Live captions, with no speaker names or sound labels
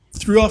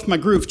threw off my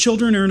groove.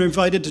 Children are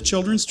invited to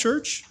children's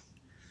church.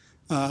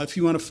 If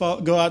you want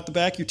to go out the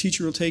back, your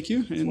teacher will take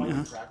you. And, why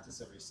you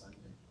practice every Sunday.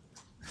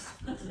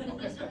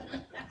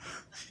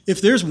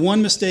 If there's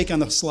one mistake on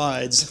the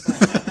slides.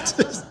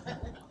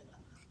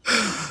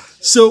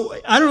 So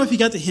I don't know if you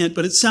got the hint,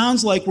 but it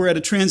sounds like we're at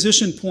a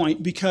transition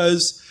point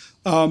because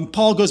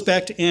Paul goes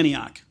back to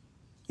Antioch.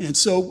 And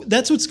so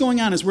that's what's going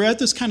on, is we're at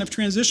this kind of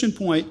transition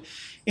point.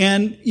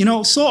 And,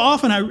 so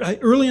often I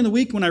early in the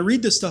week when I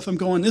read this stuff, I'm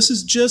going, this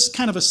is just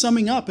kind of a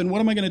summing up, and what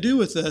am I going to do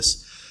with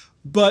this?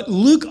 But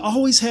Luke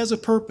always has a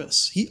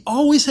purpose. He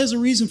always has a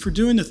reason for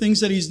doing the things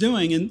that he's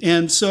doing.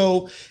 And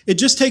so it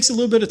just takes a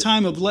little bit of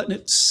time of letting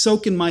it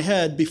soak in my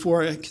head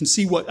before I can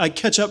see I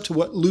catch up to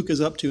what Luke is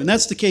up to. And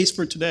that's the case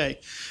for today.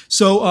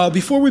 So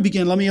before we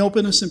begin, let me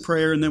open us in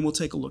prayer, and then we'll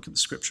take a look at the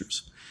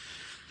scriptures.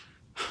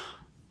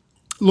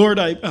 Lord,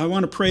 I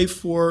want to pray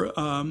for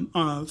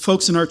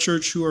folks in our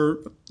church who are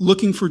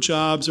looking for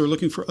jobs or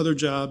looking for other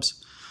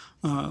jobs.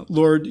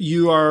 Lord,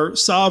 you are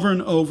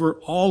sovereign over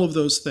all of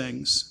those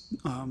things.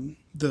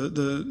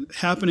 The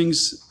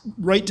happenings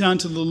right down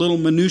to the little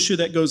minutia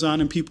that goes on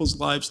in people's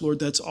lives, Lord,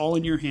 that's all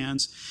in your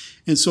hands.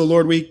 And so,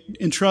 Lord, we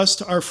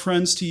entrust our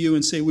friends to you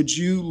and say, would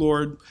you,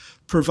 Lord,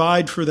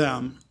 provide for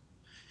them?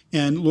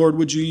 And Lord,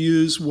 would you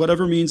use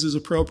whatever means is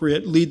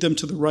appropriate, lead them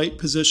to the right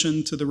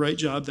position, to the right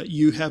job that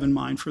you have in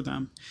mind for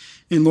them.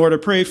 And Lord, I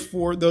pray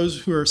for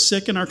those who are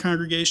sick in our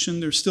congregation.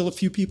 There's still a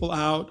few people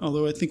out,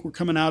 although I think we're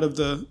coming out of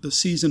the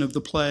season of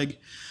the plague.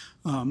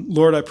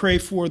 Lord, I pray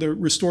for the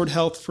restored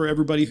health for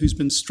everybody who's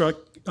been struck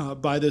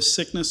by this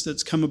sickness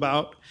that's come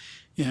about.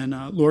 And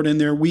Lord, in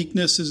their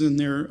weaknesses and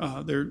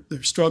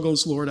their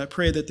struggles, Lord, I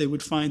pray that they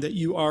would find that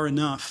you are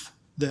enough,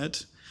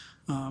 that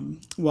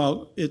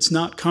while it's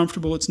not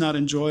comfortable, it's not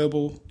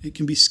enjoyable, it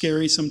can be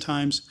scary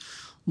sometimes,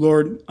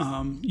 Lord,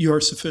 you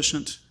are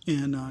sufficient,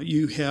 and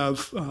you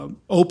have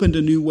opened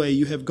a new way.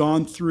 You have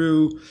gone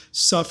through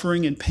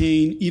suffering and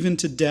pain, even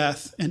to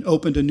death, and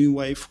opened a new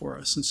way for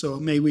us. And so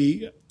may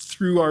we,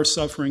 through our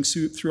suffering,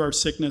 through our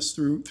sickness,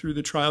 through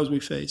the trials we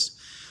face,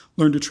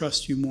 learn to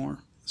trust you more.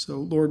 So,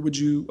 Lord, would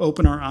you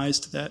open our eyes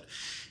to that?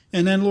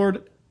 And then,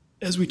 Lord,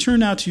 as we turn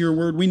now to your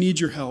word, we need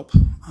your help.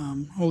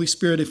 Holy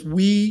Spirit, if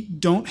we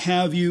don't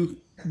have you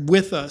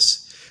with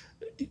us,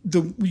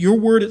 your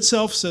word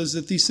itself says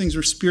that these things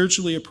are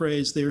spiritually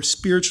appraised. They are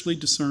spiritually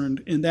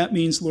discerned. And that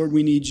means, Lord,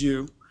 we need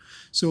you.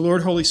 So,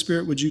 Lord, Holy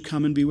Spirit, would you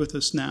come and be with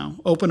us now?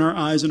 Open our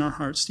eyes and our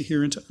hearts to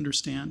hear and to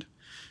understand.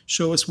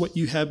 Show us what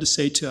you have to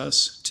say to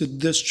us, to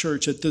this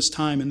church at this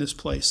time in this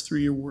place through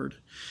your word.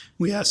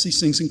 We ask these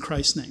things in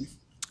Christ's name.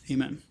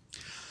 Amen.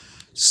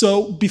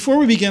 So before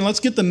we begin, let's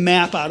get the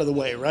map out of the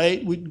way,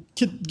 right? We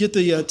get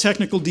the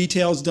technical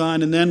details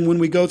done, and then when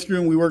we go through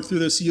and we work through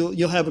this,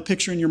 you'll have a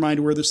picture in your mind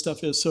of where this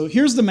stuff is. So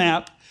here's the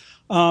map.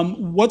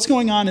 What's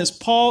going on is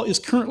Paul is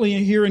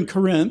currently here in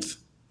Corinth,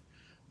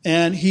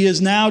 and he has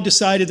now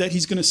decided that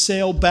he's going to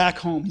sail back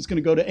home. He's going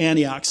to go to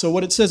Antioch. So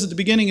what it says at the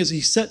beginning is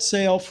he set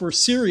sail for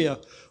Syria.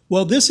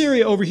 Well, this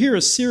area over here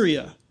is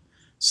Syria.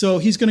 So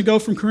he's going to go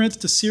from Corinth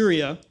to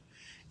Syria,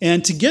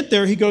 and to get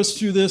there, he goes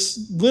through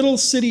this little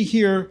city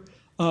here,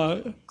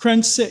 I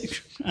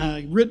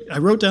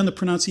wrote down the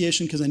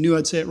pronunciation because I knew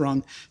I'd say it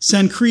wrong.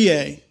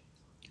 Cenchreae.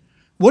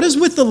 What is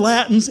with the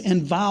Latins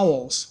and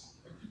vowels?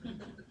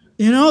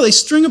 They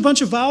string a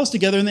bunch of vowels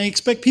together and they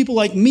expect people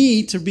like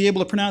me to be able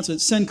to pronounce it.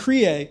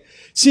 Cenchreae.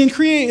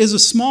 Cenchreae is a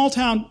small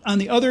town on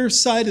the other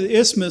side of the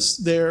isthmus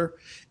there,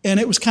 and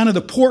it was kind of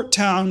the port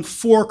town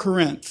for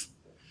Corinth.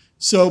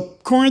 So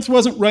Corinth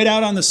wasn't right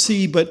out on the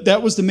sea, but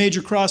that was the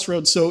major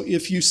crossroads. So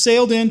if you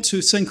sailed into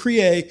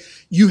Cenchreae,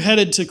 you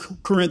headed to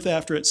Corinth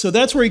after it. So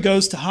that's where he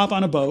goes to hop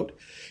on a boat.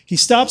 He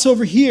stops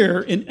over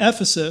here in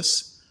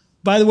Ephesus.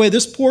 By the way,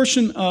 this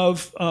portion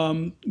of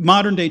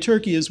modern-day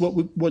Turkey is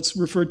what's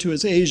referred to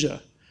as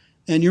Asia.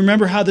 And you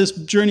remember how this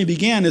journey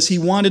began is he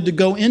wanted to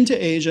go into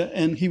Asia,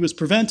 and he was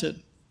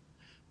prevented.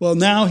 Well,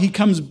 now he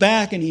comes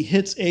back, and he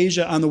hits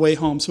Asia on the way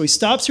home. So he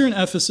stops here in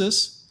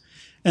Ephesus.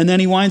 And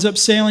then he winds up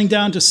sailing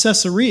down to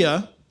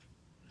Caesarea,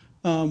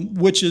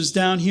 which is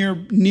down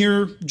here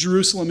near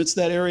Jerusalem. It's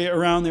that area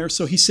around there.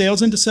 So he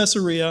sails into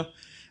Caesarea,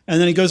 and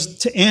then he goes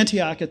to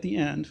Antioch at the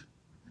end,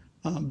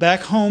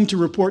 back home to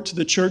report to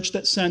the church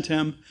that sent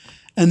him.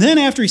 And then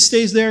after he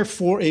stays there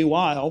for a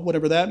while,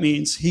 whatever that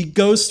means, he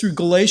goes through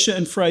Galatia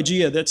and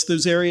Phrygia. That's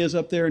those areas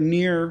up there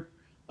near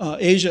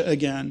Asia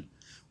again,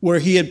 where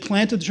he had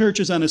planted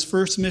churches on his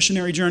first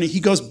missionary journey.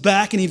 He goes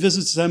back and he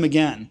visits them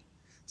again.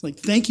 Like,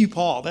 thank you,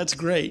 Paul. That's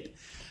great.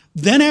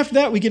 Then after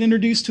that, we get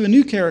introduced to a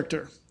new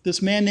character,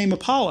 this man named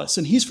Apollos,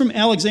 and he's from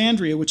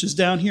Alexandria, which is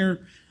down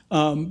here.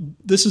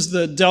 This is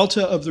the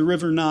delta of the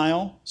river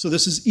Nile, so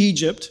this is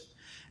Egypt.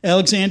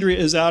 Alexandria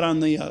is out on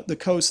the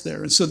coast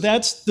there, and so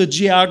that's the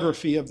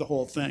geography of the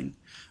whole thing.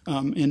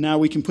 And now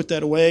we can put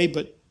that away,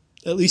 but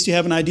at least you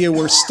have an idea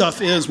where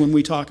stuff is when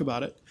we talk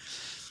about it.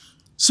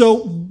 So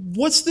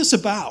what's this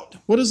about?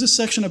 What is this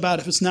section about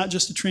if it's not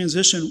just a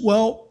transition?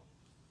 Well,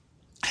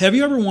 have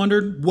you ever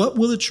wondered, what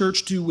will the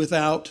church do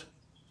without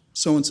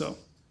so-and-so?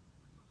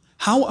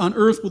 How on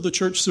earth will the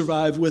church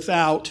survive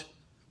without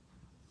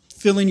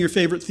fill in your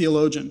favorite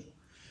theologian.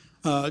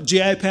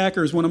 J.I.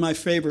 Packer is one of my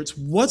favorites.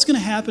 What's going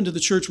to happen to the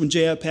church when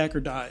J.I. Packer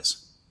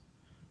dies?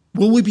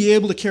 Will we be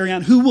able to carry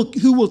on? Who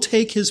will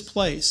take his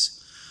place?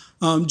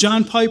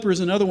 John Piper is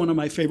another one of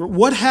my favorite.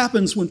 What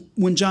happens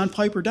when John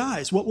Piper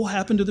dies? What will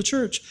happen to the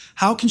church?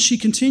 How can she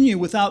continue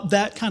without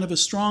that kind of a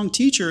strong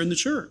teacher in the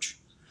church?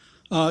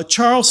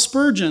 Charles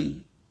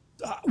Spurgeon.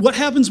 What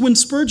happens when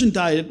Spurgeon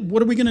died?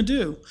 What are we going to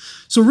do?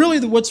 So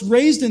really what's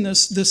raised in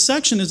this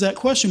section is that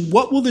question,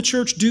 what will the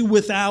church do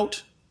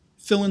without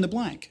fill in the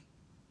blank?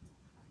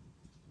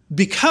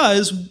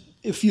 Because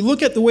if you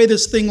look at the way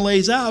this thing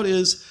lays out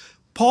is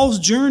Paul's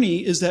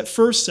journey is that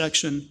first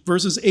section,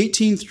 verses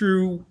 18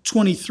 through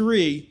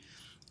 23.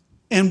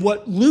 And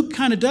what Luke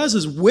kind of does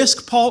is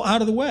whisk Paul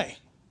out of the way.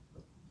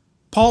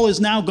 Paul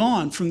is now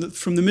gone from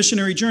the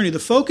missionary journey. The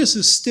focus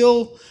is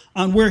still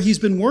on where he's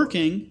been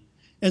working.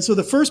 And so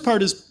the first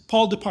part is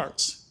Paul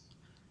departs.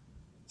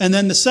 And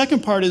then the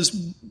second part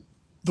is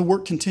the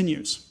work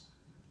continues.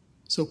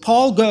 So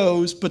Paul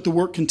goes, but the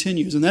work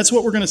continues. And that's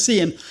what we're going to see.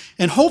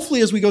 And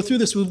hopefully as we go through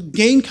this, we'll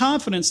gain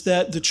confidence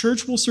that the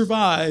church will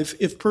survive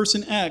if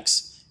person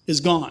X is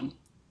gone.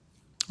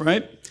 All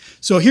right?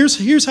 So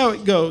here's how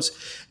it goes.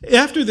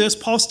 After this,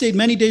 Paul stayed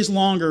many days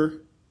longer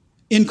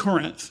in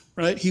Corinth.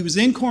 Right? He was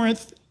in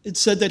Corinth. It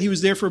said that he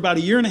was there for about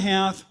a year and a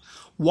half.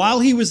 While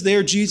he was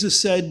there, Jesus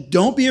said,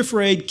 don't be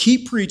afraid,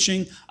 keep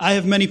preaching. I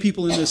have many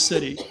people in this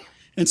city.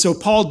 And so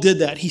Paul did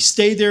that. He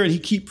stayed there and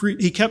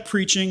he kept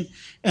preaching.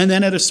 And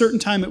then at a certain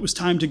time, it was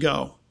time to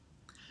go.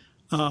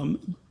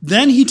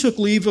 Then he took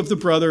leave of the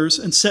brothers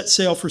and set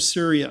sail for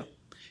Syria.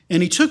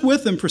 And he took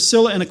with him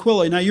Priscilla and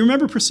Aquila. Now, you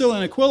remember Priscilla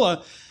and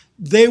Aquila,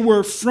 they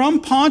were from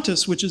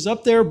Pontus, which is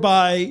up there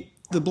by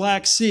the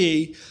Black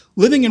Sea,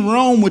 living in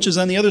Rome, which is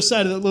on the other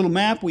side of that little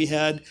map we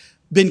had,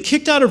 been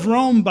kicked out of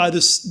Rome by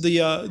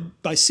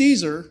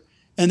Caesar,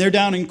 and they're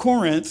down in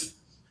Corinth.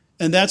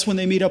 And that's when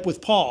they meet up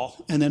with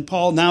Paul. And then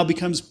Paul now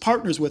becomes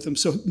partners with him.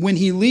 So when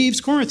he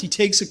leaves Corinth, he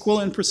takes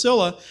Aquila and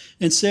Priscilla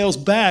and sails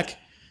back.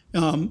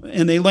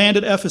 And they land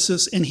at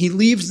Ephesus, and he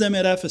leaves them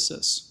at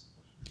Ephesus.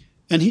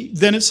 And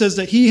then it says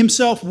that he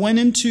himself went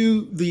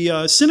into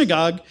the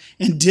synagogue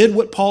and did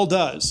what Paul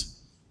does.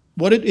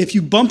 If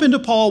you bump into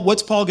Paul,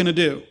 what's Paul going to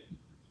do?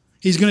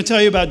 He's going to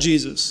tell you about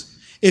Jesus.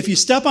 If you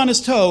step on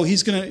his toe,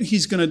 he's going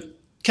to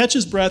catch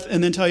his breath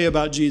and then tell you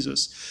about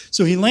Jesus.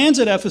 So he lands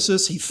at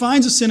Ephesus, he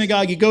finds a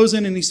synagogue, he goes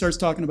in and he starts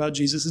talking about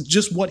Jesus. It's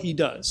just what he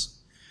does.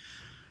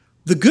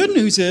 The good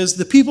news is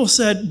the people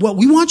said, well,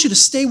 we want you to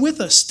stay with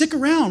us, stick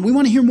around. We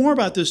want to hear more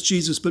about this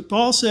Jesus. But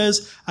Paul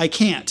says, I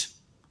can't.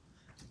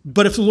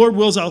 But if the Lord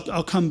wills,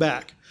 I'll come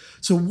back.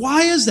 So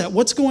why is that?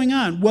 What's going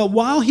on? Well,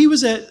 while he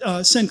was at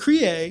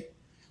Cenchreae,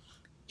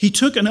 he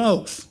took an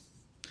oath.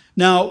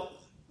 Now,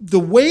 the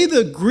way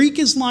the Greek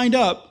is lined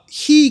up,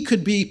 he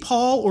could be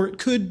Paul or it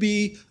could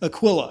be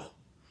Aquila.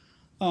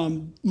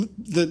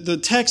 The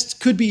text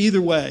could be either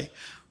way.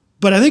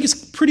 But I think it's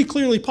pretty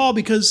clearly Paul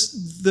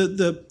because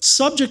the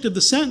subject of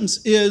the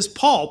sentence is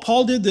Paul.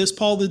 Paul did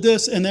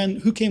this, and then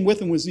who came with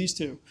him was these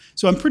two.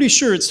 So I'm pretty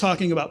sure it's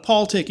talking about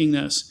Paul taking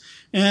this,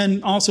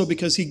 and also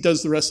because he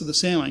does the rest of the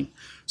sailing.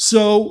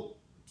 So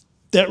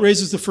that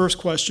raises the first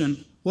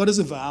question. What is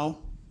a vow?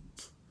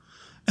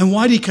 And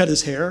why did he cut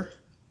his hair?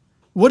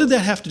 What did that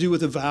have to do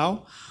with a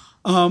vow?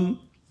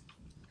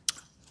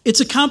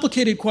 It's a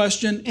complicated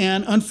question,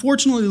 and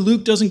unfortunately,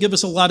 Luke doesn't give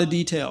us a lot of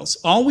details.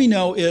 All we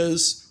know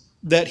is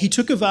that he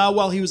took a vow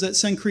while he was at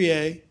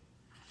Cenchreae,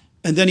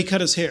 and then he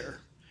cut his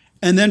hair.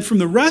 And then from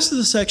the rest of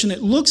the section,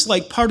 it looks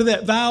like part of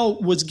that vow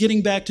was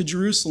getting back to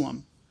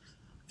Jerusalem.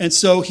 And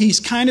so he's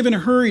kind of in a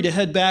hurry to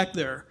head back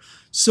there.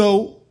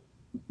 So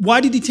why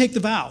did he take the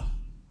vow?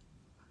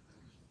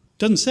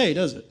 Doesn't say,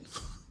 does it?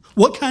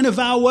 What kind of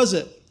vow was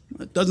it?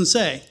 It doesn't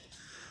say.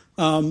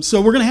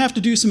 So we're going to have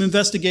to do some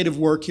investigative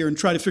work here and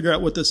try to figure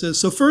out what this is.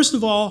 So first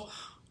of all,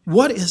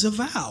 what is a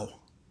vow?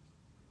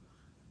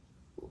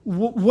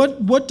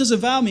 What does a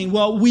vow mean?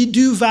 Well, we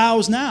do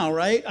vows now,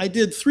 right? I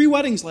did 3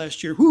 weddings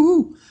last year.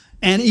 Woo-hoo.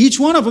 And each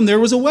one of them, there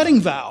was a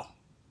wedding vow.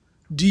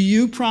 Do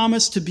you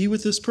promise to be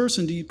with this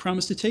person? Do you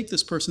promise to take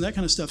this person? That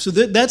kind of stuff. So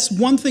that's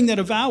one thing that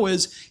a vow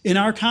is in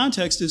our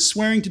context is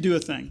swearing to do a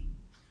thing.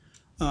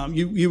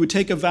 You would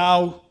take a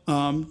vow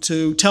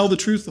to tell the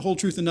truth, the whole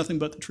truth, and nothing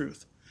but the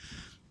truth.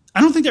 I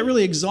don't think that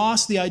really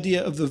exhausts the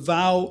idea of the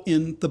vow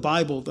in the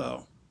Bible,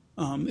 though.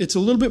 It's a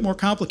little bit more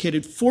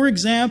complicated. For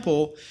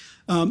example,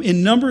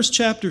 in Numbers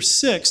chapter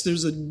 6,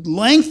 there's a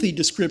lengthy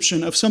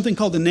description of something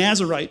called the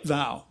Nazirite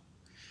vow.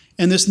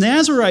 And this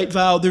Nazirite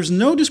vow, there's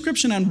no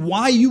description on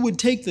why you would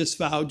take this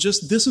vow,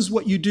 just this is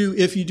what you do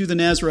if you do the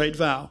Nazirite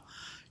vow.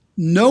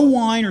 No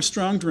wine or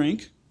strong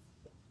drink.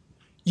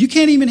 You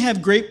can't even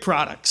have grape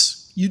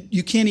products.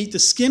 You can't eat the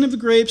skin of the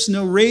grapes,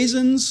 no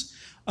raisins.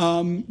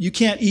 You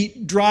can't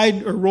eat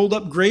dried or rolled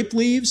up grape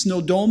leaves,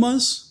 no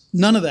dolmas,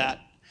 none of that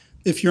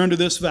if you're under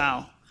this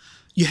vow.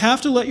 You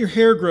have to let your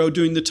hair grow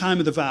during the time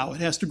of the vow. It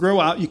has to grow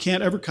out. You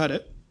can't ever cut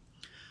it.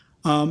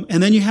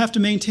 And then you have to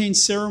maintain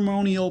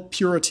ceremonial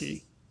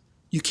purity.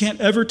 You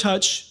can't ever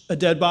touch a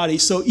dead body.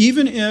 So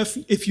even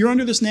if you're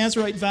under this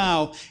Nazirite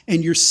vow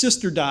and your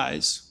sister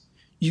dies,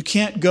 you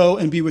can't go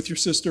and be with your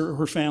sister or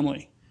her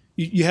family.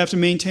 You have to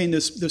maintain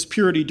this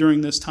purity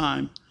during this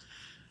time.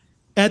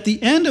 At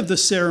the end of the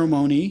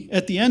ceremony,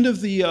 at the end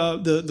of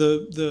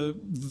the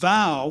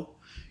vow,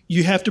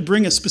 you have to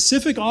bring a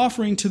specific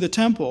offering to the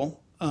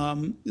temple.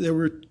 There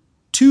were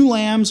 2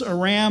 lambs, a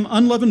ram,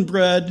 unleavened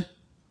bread,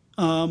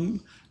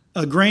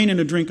 a grain, and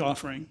a drink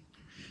offering.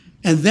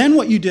 And then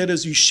what you did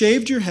is you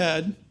shaved your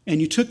head, and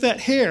you took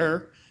that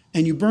hair,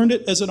 and you burned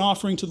it as an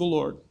offering to the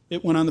Lord.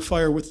 It went on the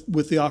fire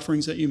with the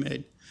offerings that you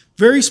made.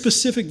 Very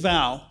specific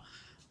vow.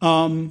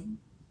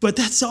 But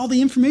that's all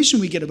the information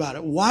we get about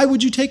it. Why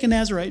would you take a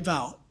Nazirite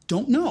vow?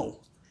 Don't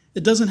know.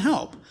 It doesn't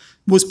help.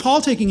 Was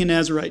Paul taking a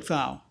Nazirite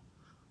vow?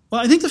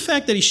 Well, I think the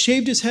fact that he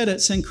shaved his head at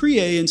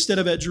Cenchreae instead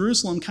of at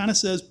Jerusalem kind of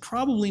says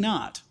probably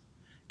not.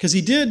 Because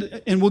he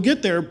did, and we'll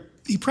get there,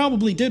 he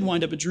probably did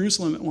wind up at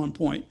Jerusalem at one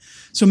point.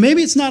 So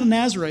maybe it's not a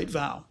Nazirite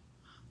vow.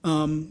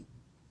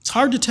 It's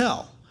hard to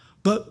tell.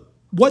 But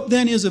what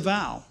then is a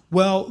vow?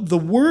 Well, the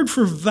word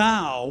for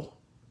vow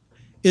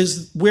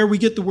is where we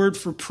get the word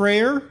for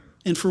prayer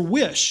and for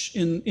wish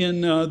in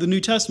the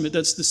New Testament.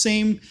 That's the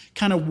same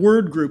kind of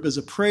word group as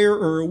a prayer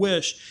or a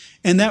wish.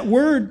 And that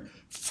word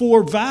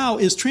for vow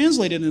is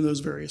translated in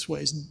those various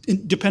ways,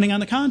 depending on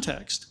the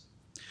context.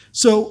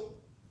 So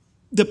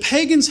the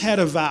pagans had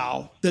a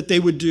vow that they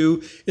would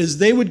do is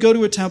they would go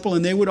to a temple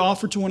and they would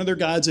offer to one of their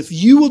gods, if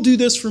you will do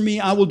this for me,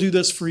 I will do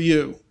this for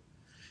you.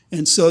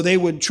 And so they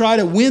would try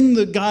to win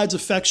the god's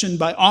affection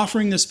by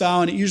offering this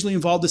vow, and it usually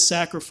involved a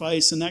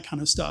sacrifice and that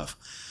kind of stuff.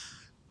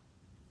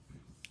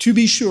 To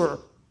be sure,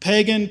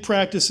 pagan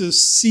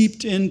practices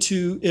seeped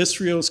into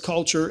Israel's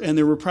culture, and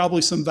there were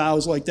probably some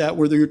vows like that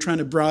where they were trying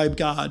to bribe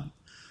God.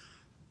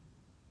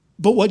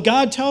 But what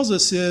God tells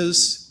us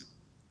is,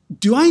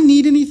 do I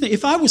need anything?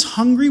 If I was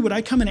hungry, would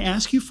I come and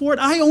ask you for it?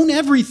 I own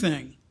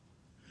everything.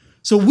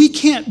 So we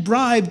can't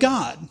bribe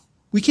God.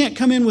 We can't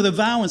come in with a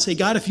vow and say,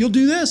 God, if you'll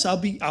do this,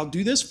 I'll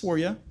do this for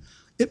you.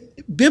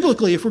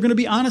 Biblically, if we're going to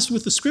be honest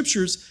with the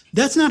scriptures,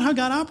 that's not how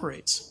God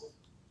operates.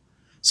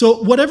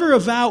 So whatever a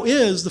vow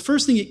is, the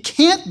first thing it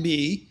can't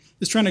be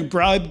is trying to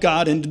bribe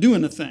God into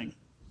doing a thing.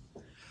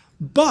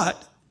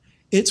 But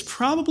it's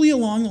probably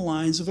along the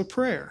lines of a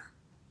prayer.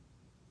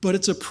 But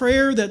it's a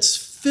prayer that's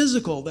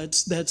physical,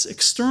 that's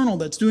external,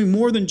 that's doing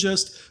more than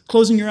just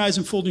closing your eyes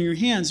and folding your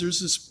hands.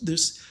 There's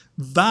this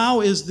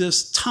vow is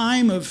this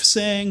time of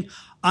saying,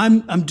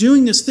 I'm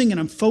doing this thing and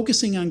I'm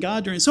focusing on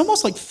God during it. It's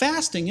almost like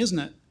fasting, isn't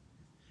it?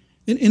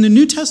 In the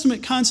New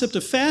Testament concept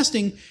of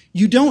fasting,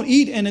 you don't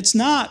eat, and it's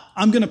not,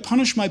 I'm going to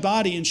punish my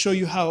body and show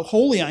you how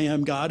holy I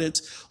am, God.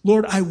 It's,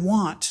 Lord, I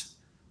want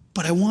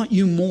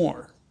you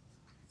more.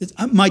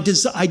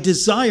 I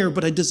desire,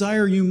 but I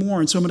desire you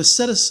more. And so I'm going to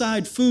set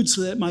aside food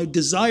so that my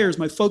desires,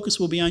 my focus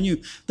will be on you.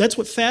 That's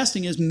what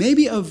fasting is.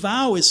 Maybe a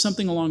vow is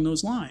something along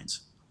those lines.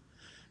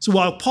 So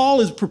while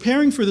Paul is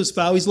preparing for this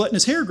vow, he's letting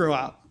his hair grow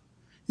out.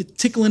 It's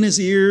tickling his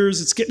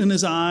ears. It's getting in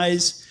his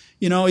eyes.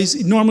 You know,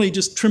 he's normally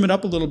just trim it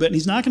up a little bit, and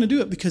he's not going to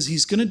do it because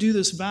he's going to do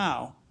this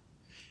vow.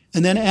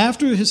 And then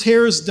after his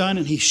hair is done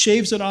and he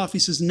shaves it off, he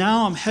says,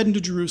 now I'm heading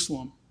to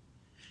Jerusalem.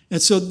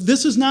 And so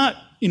this is not,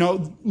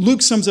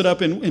 Luke sums it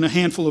up in a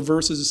handful of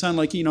verses. It sounded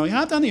like, he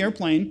hopped on the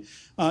airplane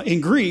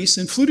in Greece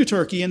and flew to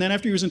Turkey. And then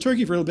after he was in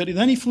Turkey for a little bit,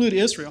 then he flew to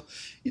Israel.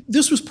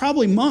 This was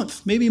probably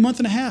maybe a month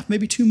and a half,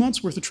 maybe 2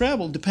 months worth of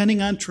travel,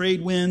 depending on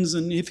trade winds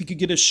and if he could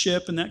get a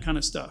ship and that kind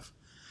of stuff.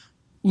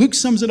 Luke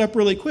sums it up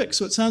really quick,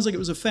 so it sounds like it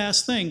was a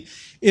fast thing.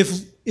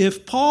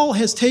 If Paul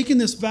has taken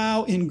this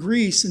vow in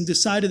Greece and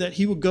decided that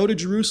he would go to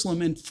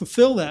Jerusalem and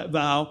fulfill that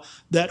vow,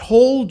 that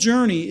whole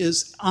journey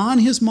is on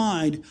his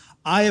mind.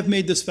 I have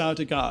made this vow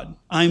to God.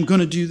 I'm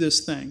going to do this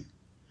thing.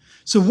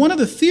 So one of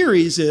the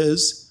theories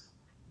is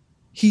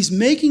he's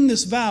making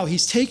this vow.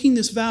 He's taking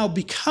this vow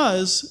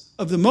because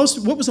of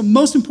what was the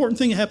most important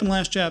thing that happened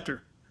last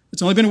chapter?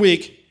 It's only been a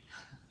week.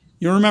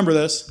 You'll remember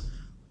this.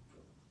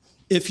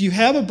 If you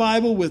have a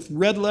Bible with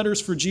red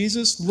letters for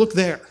Jesus, look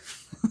there.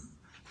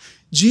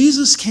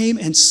 Jesus came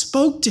and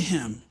spoke to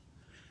him.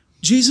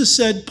 Jesus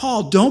said,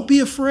 Paul, don't be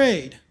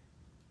afraid.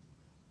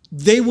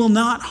 They will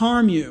not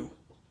harm you.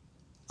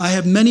 I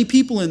have many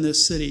people in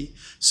this city.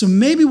 So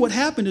maybe what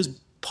happened is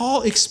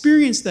Paul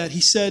experienced that.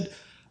 He said,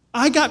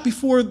 I got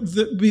before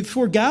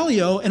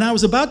Gallio and I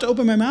was about to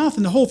open my mouth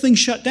and the whole thing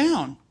shut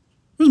down.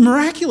 It was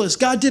miraculous.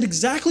 God did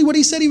exactly what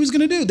he said he was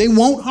going to do. They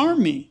won't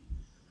harm me.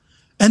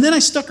 And then I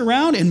stuck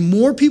around and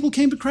more people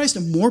came to Christ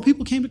and more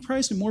people came to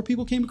Christ and more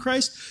people came to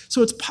Christ.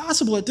 So it's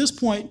possible at this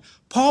point,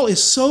 Paul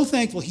is so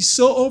thankful. He's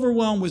so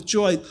overwhelmed with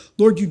joy.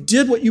 Lord, you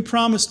did what you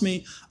promised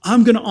me.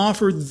 I'm going to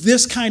offer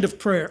this kind of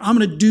prayer. I'm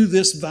going to do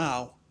this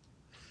vow.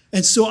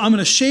 And so I'm going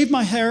to shave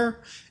my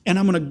hair and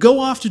I'm going to go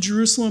off to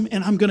Jerusalem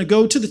and I'm going to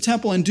go to the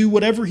temple and do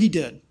whatever he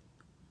did.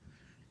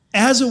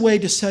 As a way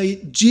to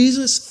say,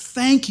 Jesus,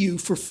 thank you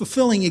for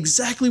fulfilling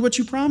exactly what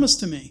you promised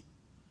to me.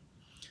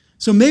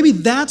 So maybe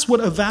that's what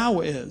a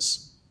vow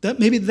is.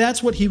 Maybe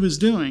that's what he was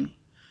doing.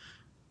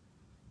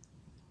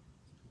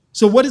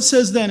 So what it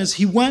says then is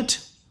he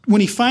went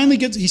when he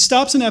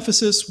stops in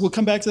Ephesus. We'll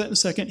come back to that in a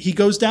second. He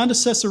goes down to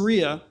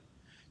Caesarea.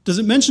 Does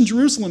it mention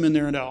Jerusalem in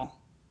there at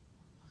all?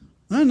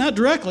 Well, not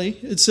directly.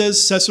 It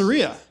says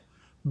Caesarea.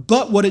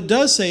 But what it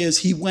does say is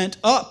he went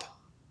up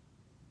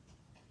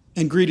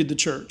and greeted the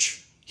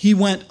church. He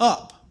went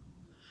up.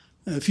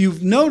 If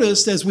you've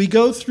noticed, as we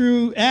go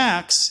through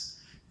Acts,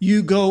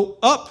 you go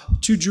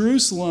up to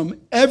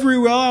Jerusalem.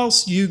 Everywhere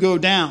else, you go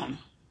down.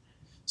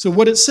 So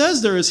what it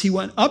says there is he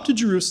went up to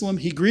Jerusalem,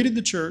 he greeted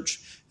the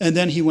church, and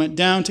then he went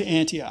down to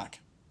Antioch.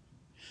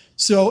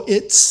 So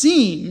it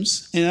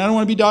seems, and I don't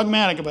want to be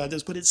dogmatic about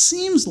this, but it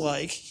seems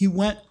like he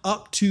went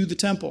up to the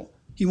temple.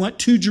 He went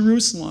to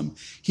Jerusalem.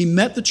 He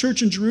met the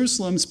church in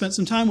Jerusalem, spent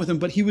some time with them,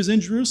 but he was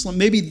in Jerusalem.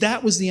 Maybe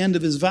that was the end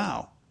of his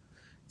vow.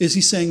 Is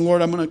he saying,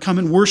 Lord, I'm going to come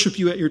and worship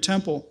you at your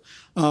temple?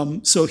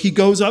 So he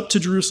goes up to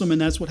Jerusalem,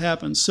 and that's what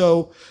happens.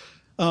 So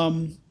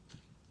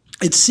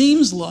it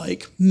seems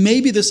like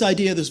maybe this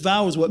idea, this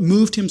vow, is what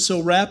moved him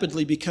so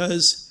rapidly,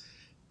 because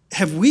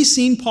have we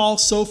seen Paul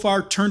so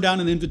far turn down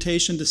an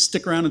invitation to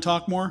stick around and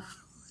talk more?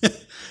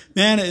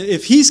 Man,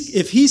 if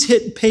he's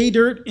hit pay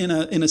dirt in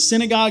a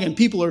synagogue and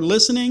people are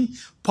listening,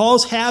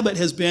 Paul's habit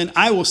has been,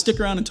 I will stick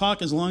around and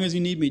talk as long as you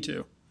need me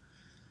to.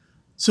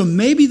 So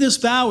maybe this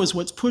vow is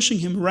what's pushing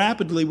him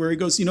rapidly, where he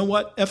goes, you know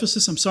what,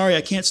 Ephesus, I'm sorry,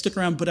 I can't stick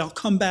around, but I'll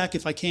come back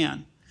if I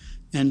can.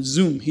 And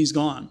zoom, he's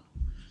gone.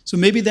 So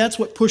maybe that's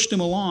what pushed him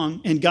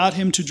along and got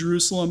him to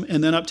Jerusalem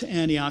and then up to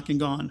Antioch and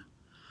gone.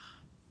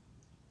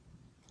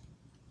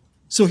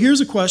 So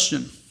here's a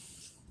question.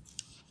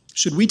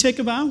 Should we take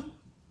a vow?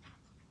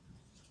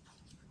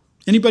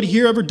 Anybody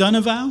here ever done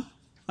a vow?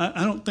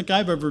 I don't think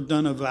I've ever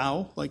done a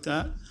vow like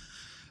that.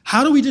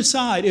 How do we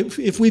decide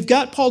if we've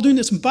got Paul doing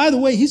this? And by the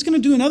way, he's going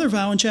to do another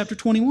vow in chapter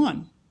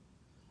 21.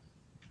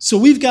 So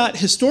we've got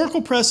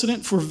historical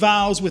precedent for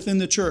vows within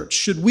the church.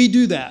 Should we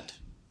do that?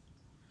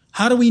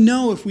 How do we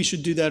know if we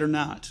should do that or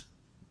not?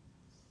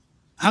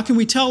 How can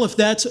we tell if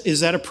is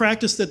that a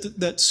practice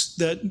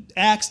that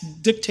Acts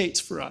dictates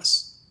for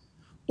us?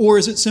 Or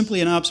is it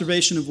simply an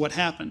observation of what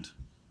happened?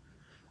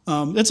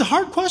 That's a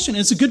hard question.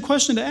 And it's a good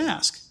question to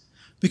ask.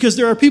 Because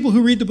there are people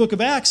who read the book of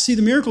Acts, see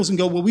the miracles, and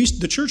go, well,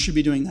 the church should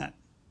be doing that.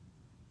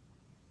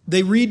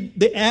 They read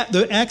the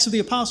Acts of the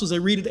Apostles, they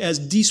read it as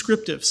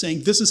descriptive,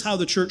 saying this is how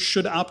the church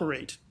should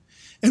operate.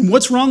 And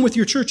what's wrong with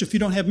your church if you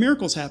don't have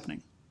miracles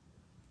happening?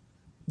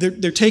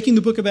 They're taking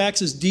the book of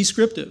Acts as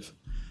descriptive.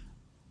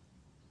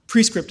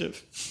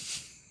 Prescriptive.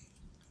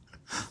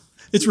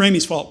 It's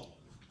Ramey's fault.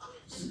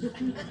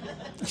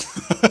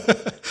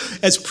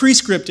 As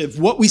prescriptive,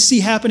 what we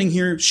see happening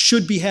here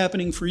should be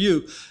happening for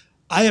you.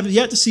 I have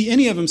yet to see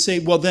any of them say,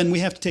 well, then we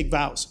have to take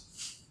vows.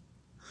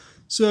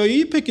 So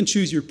you pick and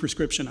choose your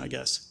prescription, I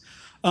guess.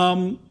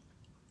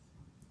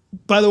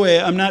 By the way,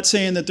 I'm not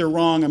saying that they're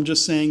wrong. I'm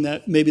just saying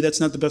that maybe that's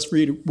not the best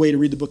way to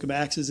read the book of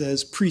Acts, is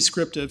as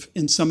prescriptive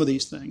in some of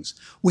these things.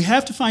 We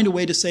have to find a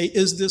way to say,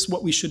 is this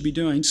what we should be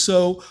doing?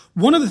 So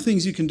one of the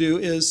things you can do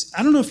is,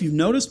 I don't know if you've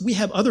noticed, we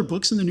have other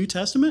books in the New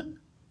Testament.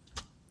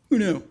 Who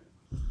knew?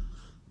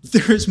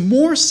 There is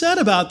more said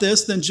about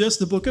this than just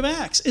the book of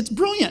Acts. It's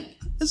brilliant.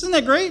 Isn't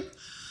that great?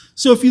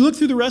 So if you look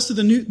through the rest of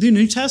the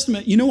New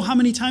Testament, you know how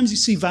many times you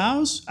see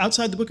vows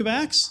outside the book of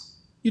Acts?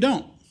 You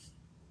don't.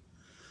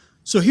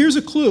 So here's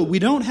a clue. We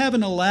don't have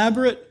an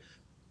elaborate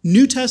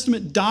New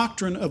Testament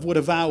doctrine of what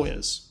a vow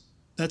is.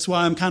 That's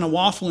why I'm kind of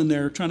waffling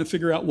there, trying to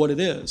figure out what it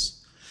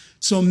is.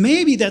 So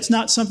maybe that's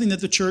not something that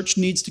the church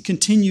needs to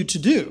continue to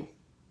do.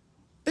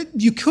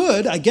 You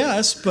could, I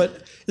guess,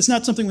 but it's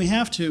not something we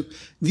have to.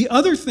 The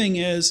other thing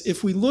is,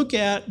 if we look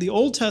at the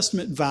Old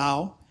Testament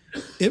vow,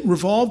 it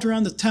revolved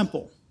around the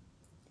temple.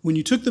 When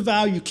you took the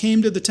vow, you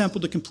came to the temple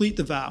to complete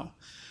the vow.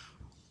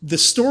 The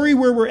story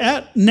where we're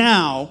at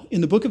now, in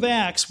the book of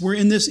Acts, we're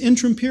in this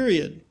interim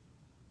period.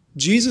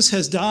 Jesus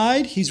has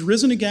died, he's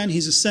risen again,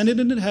 he's ascended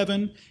into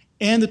heaven,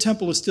 and the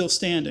temple is still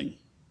standing.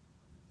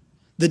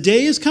 The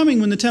day is coming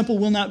when the temple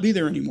will not be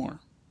there anymore.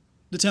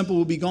 The temple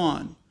will be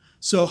gone.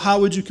 So how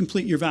would you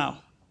complete your vow?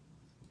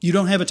 You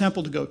don't have a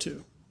temple to go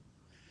to.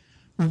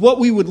 What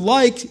we would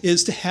like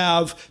is to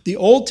have the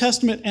Old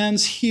Testament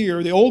ends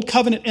here, the Old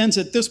Covenant ends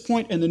at this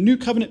point, and the New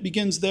Covenant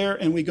begins there,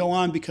 and we go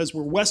on because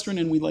we're Western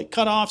and we like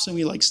cutoffs and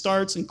we like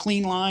starts and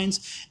clean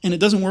lines, and it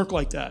doesn't work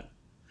like that.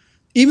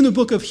 Even the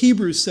book of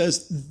Hebrews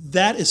says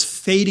that is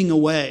fading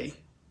away.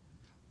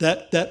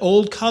 That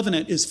Old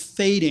Covenant is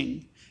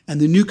fading, and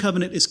the New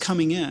Covenant is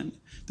coming in.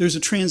 There's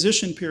a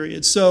transition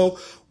period. So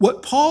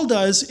what Paul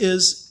does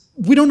is,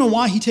 we don't know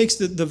why he takes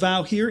the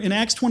vow here. In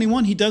Acts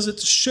 21, he does it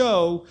to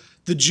show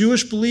the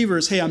Jewish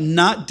believers, hey, I'm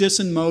not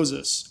dissing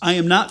Moses. I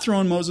am not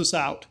throwing Moses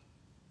out.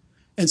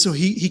 And so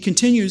he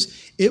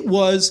continues, it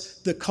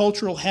was the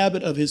cultural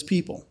habit of his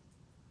people.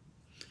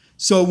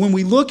 So when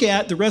we look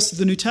at the rest of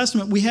the New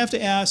Testament, we have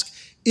to ask,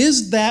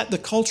 is that the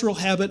cultural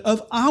habit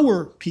of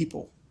our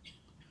people?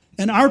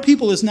 And our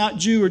people is not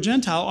Jew or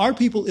Gentile. Our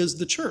people is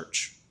the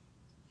church.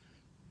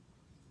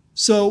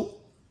 So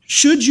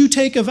should you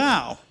take a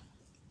vow?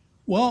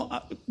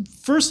 Well,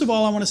 first of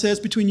all, I want to say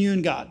it's between you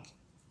and God.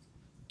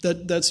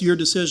 That's your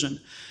decision.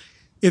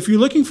 If you're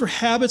looking for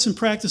habits and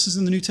practices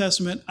in the New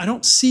Testament, I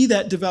don't see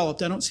that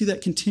developed. I don't see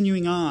that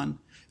continuing on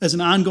as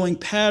an ongoing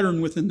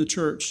pattern within the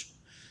church.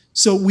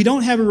 So we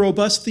don't have a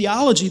robust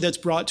theology that's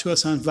brought to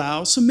us on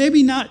vows, so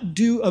maybe not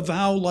do a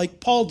vow like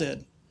Paul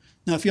did.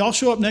 Now, if y'all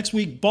show up next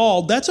week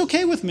bald, that's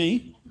okay with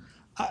me.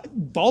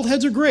 Bald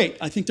heads are great.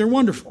 I think they're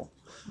wonderful.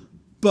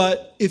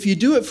 But if you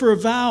do it for a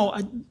vow,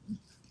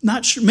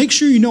 not sure, make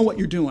sure you know what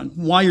you're doing,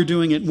 why you're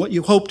doing it, what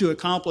you hope to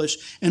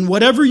accomplish. And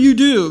whatever you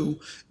do,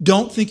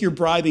 don't think you're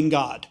bribing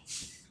God.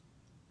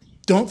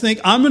 Don't think,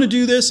 I'm going to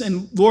do this,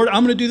 and Lord,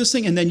 I'm going to do this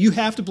thing, and then you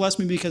have to bless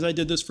me because I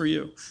did this for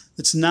you.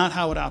 That's not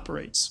how it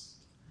operates.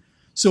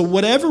 So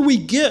whatever we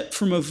get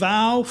from a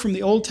vow from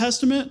the Old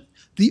Testament,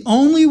 the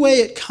only way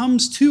it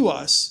comes to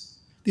us,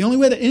 the only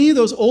way that any of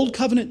those old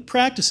covenant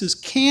practices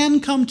can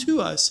come to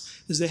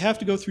us is they have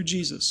to go through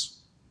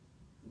Jesus.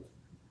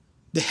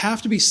 They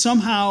have to be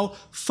somehow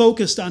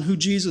focused on who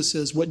Jesus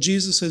is, what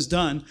Jesus has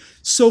done.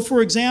 So,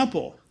 for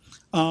example,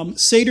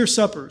 Seder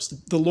suppers,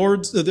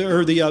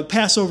 the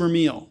Passover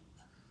meal.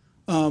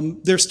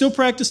 They're still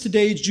practiced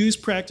today. Jews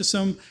practice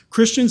them.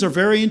 Christians are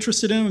very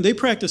interested in them. They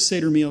practice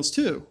Seder meals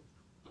too.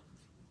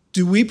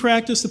 Do we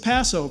practice the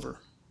Passover?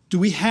 Do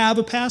we have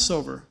a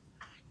Passover?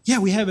 Yeah,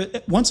 we have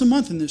it once a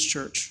month in this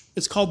church.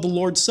 It's called the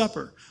Lord's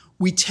Supper.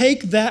 We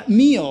take that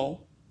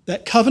meal,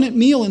 that covenant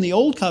meal in the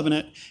Old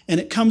Covenant, and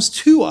it comes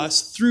to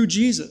us through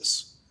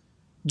Jesus.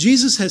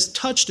 Jesus has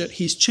touched it.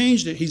 He's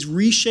changed it. He's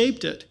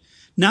reshaped it.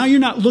 Now you're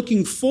not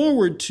looking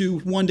forward to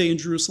one day in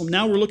Jerusalem.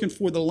 Now we're looking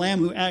for the Lamb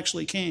who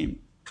actually came.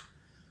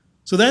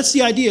 So that's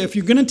the idea. If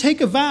you're going to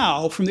take a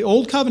vow from the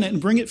Old Covenant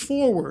and bring it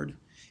forward,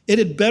 it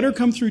had better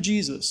come through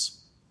Jesus.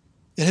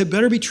 It had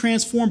better be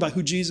transformed by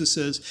who Jesus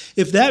is.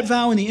 If that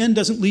vow in the end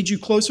doesn't lead you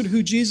closer to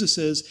who Jesus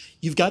is,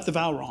 you've got the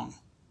vow wrong.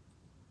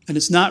 And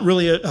it's not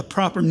really a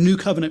proper new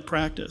covenant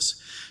practice.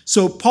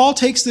 So Paul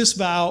takes this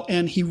vow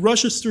and he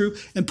rushes through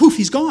and poof,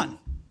 he's gone.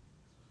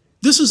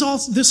 This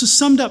is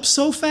summed up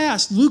so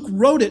fast. Luke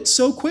wrote it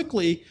so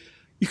quickly.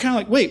 You're kind of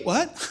like, wait,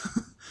 what?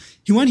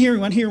 He went here,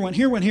 and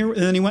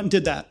then he went and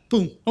did that.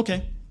 Boom.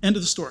 Okay. End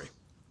of the story.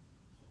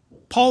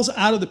 Paul's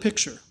out of the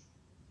picture.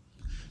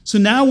 So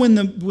now when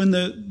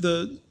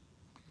the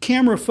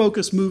camera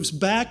focus moves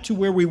back to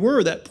where we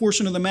were, that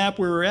portion of the map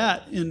where we're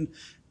at in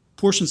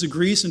portions of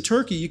Greece and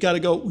Turkey, you got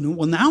to go,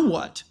 well, now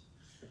what?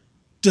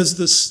 Does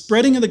the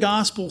spreading of the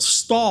gospel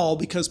stall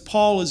because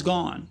Paul is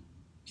gone?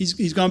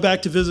 He's gone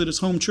back to visit his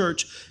home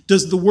church.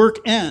 Does the work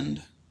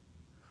end?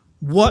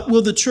 What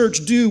will the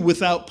church do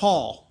without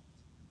Paul?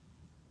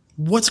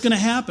 What's going to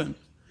happen?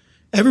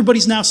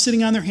 Everybody's now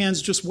sitting on their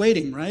hands just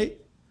waiting, right?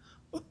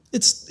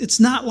 It's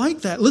not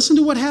like that. Listen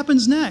to what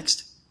happens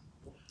next.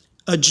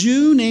 A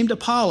Jew named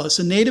Apollos,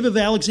 a native of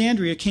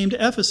Alexandria, came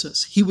to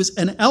Ephesus. He was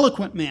an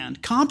eloquent man,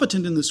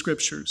 competent in the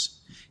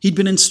scriptures. He'd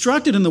been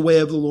instructed in the way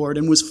of the Lord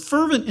and was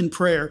fervent in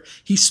prayer.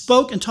 He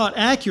spoke and taught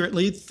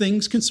accurately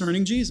things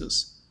concerning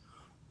Jesus.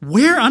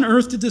 Where on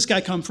earth did this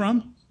guy come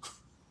from?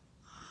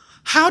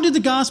 How did the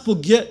gospel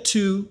get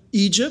to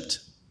Egypt?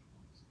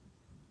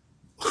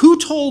 Who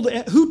told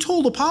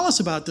Apollos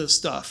about this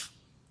stuff?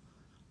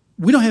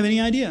 We don't have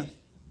any idea.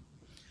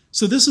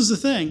 So this is the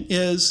thing,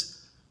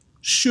 is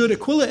should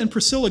Aquila and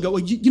Priscilla go,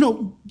 well,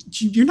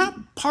 you're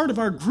not part of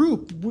our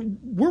group.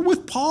 We're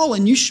with Paul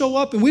and you show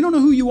up and we don't know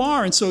who you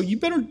are, and so you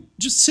better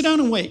just sit down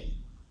and wait.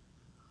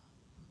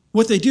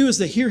 What they do is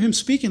they hear him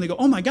speaking. They go,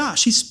 oh my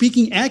gosh, he's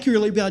speaking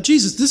accurately about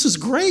Jesus. This is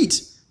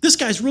great. This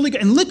guy's really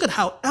good. And look at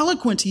how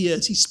eloquent he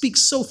is. He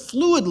speaks so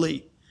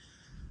fluidly.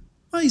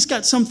 Well, he's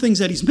got some things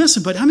that he's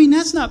missing, but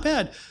that's not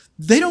bad.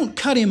 They don't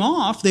cut him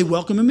off. They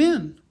welcome him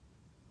in.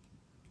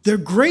 They're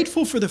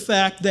grateful for the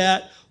fact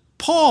that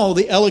Paul,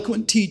 the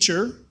eloquent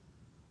teacher,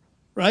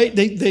 right?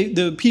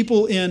 The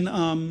people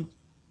in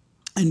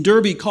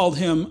Derby called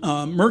him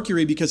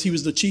Mercury because he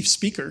was the chief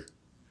speaker,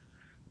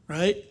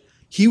 right?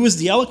 He was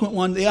the eloquent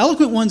one. The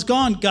eloquent one's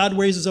gone. God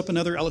raises up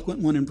another eloquent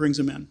one and brings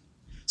him in.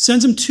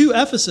 Sends him to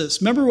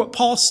Ephesus. Remember what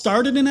Paul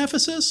started in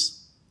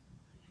Ephesus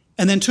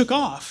and then took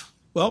off?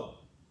 Well,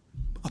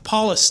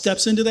 Apollos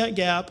steps into that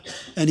gap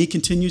and he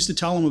continues to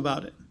tell him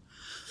about it.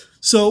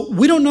 So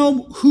we don't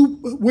know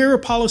where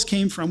Apollos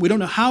came from. We don't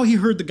know how he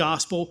heard the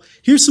gospel.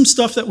 Here's some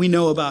stuff that we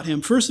know about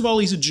him. First of all,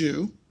 he's a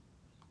Jew.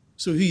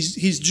 So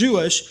he's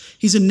Jewish.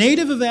 He's a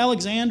native of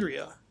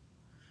Alexandria.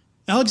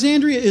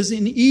 Alexandria is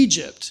in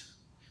Egypt.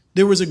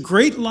 There was a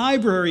great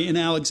library in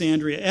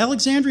Alexandria.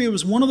 Alexandria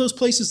was one of those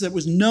places that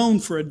was known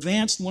for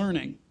advanced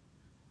learning.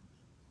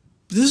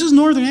 But this is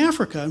northern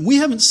Africa, and we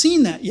haven't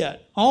seen that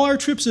yet. All our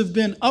trips have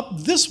been up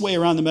this way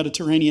around the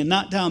Mediterranean,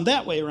 not down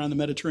that way around the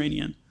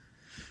Mediterranean.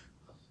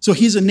 So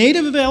he's a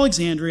native of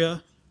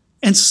Alexandria,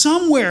 and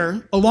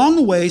somewhere along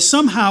the way,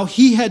 somehow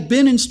he had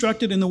been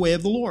instructed in the way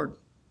of the Lord.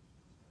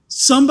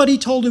 Somebody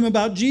told him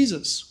about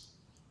Jesus.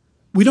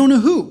 We don't know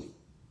who.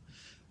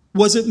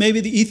 Was it maybe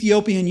the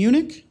Ethiopian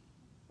eunuch?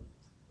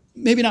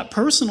 Maybe not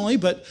personally,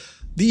 but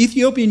the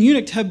Ethiopian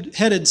eunuch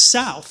headed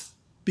south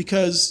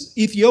because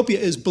Ethiopia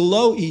is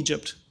below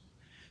Egypt.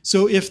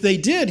 So if they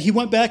did, he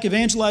went back,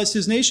 evangelized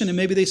his nation, and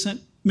maybe they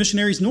sent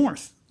missionaries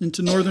north.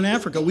 into northern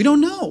Africa? We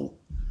don't know.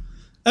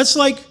 That's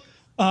like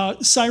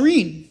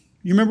Cyrene.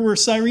 You remember where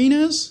Cyrene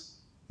is?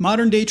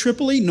 Modern day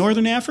Tripoli,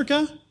 northern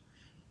Africa.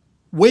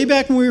 Way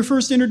back when we were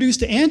first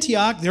introduced to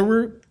Antioch, there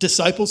were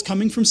disciples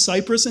coming from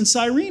Cyprus and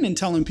Cyrene and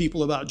telling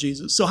people about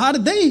Jesus. So how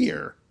did they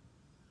hear?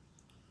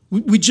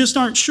 We just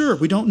aren't sure.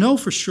 We don't know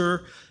for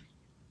sure.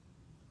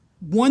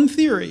 One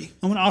theory,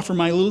 I'm going to offer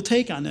my little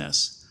take on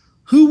this.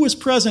 Who was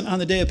present on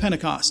the day of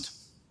Pentecost?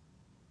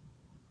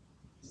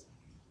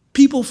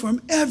 People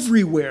from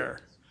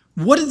everywhere.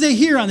 What did they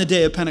hear on the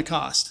day of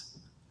Pentecost?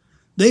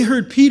 They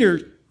heard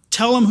Peter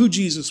tell them who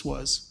Jesus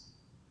was.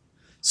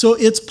 So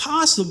it's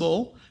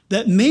possible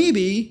that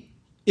maybe,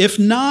 if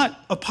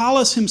not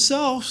Apollos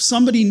himself,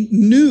 somebody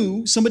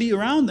knew, somebody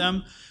around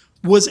them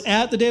was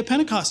at the day of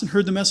Pentecost and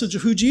heard the message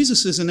of who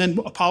Jesus is. And then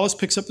Apollos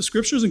picks up the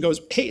scriptures and goes,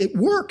 hey, it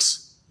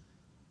works.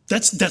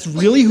 That's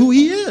really who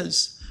he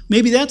is.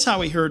 Maybe that's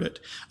how he heard it.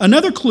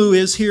 Another clue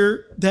is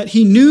here that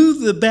he knew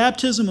the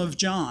baptism of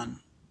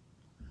John.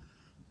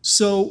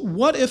 So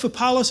what if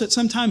Apollos at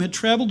some time had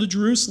traveled to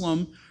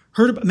Jerusalem,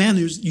 heard about, man,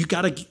 you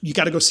gotta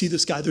go see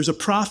this guy. There's a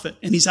prophet,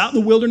 and he's out in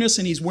the wilderness,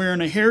 and he's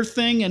wearing a hair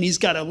thing, and he's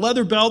got a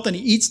leather belt, and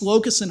he eats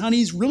locusts and honey.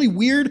 He's really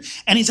weird,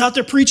 and he's out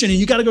there preaching, and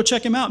you got to go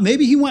check him out.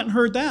 Maybe he went and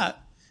heard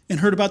that, and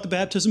heard about the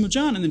baptism of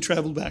John, and then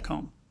traveled back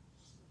home.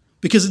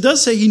 Because it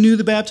does say he knew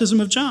the baptism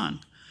of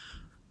John.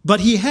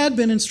 But he had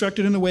been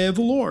instructed in the way of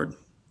the Lord.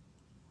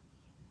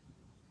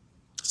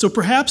 So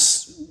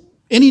perhaps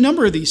any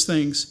number of these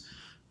things.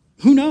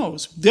 Who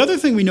knows? The other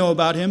thing we know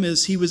about him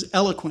is he was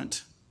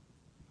eloquent.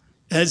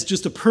 That's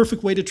just a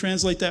perfect way to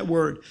translate that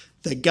word.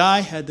 The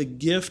guy had the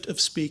gift of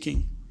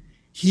speaking.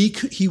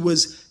 He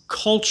was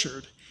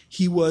cultured.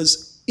 He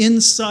was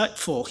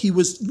insightful. He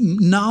was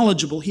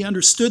knowledgeable. He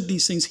understood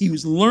these things. He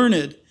was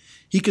learned.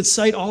 He could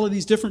cite all of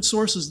these different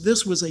sources.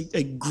 This was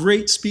a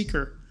great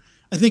speaker.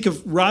 I think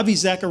of Ravi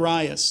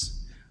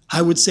Zacharias.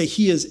 I would say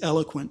he is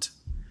eloquent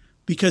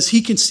because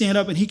he can stand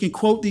up and he can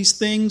quote these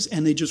things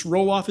and they just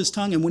roll off his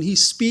tongue. And when he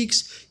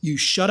speaks, you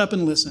shut up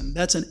and listen.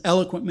 That's an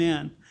eloquent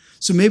man.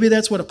 So maybe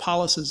that's what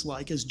Apollos is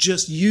like, is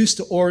just used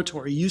to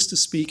oratory, used to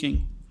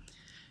speaking.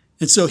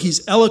 And so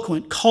he's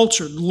eloquent,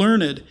 cultured,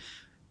 learned.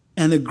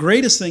 And the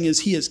greatest thing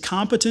is he is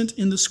competent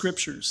in the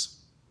scriptures.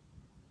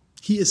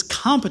 He is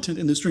competent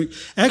in the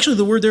scriptures. Actually,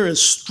 the word there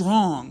is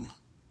strong.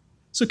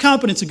 So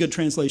competent's a good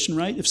translation,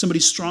 right? If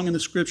somebody's strong in the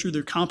scripture,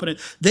 they're competent.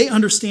 They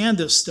understand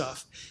this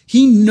stuff.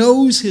 He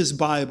knows his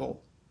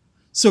Bible.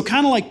 So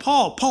kind of like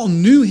Paul. Paul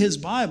knew his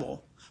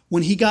Bible.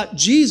 When he got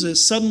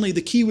Jesus, suddenly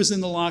the key was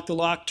in the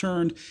lock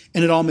turned,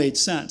 and it all made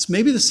sense.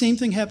 Maybe the same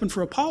thing happened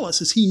for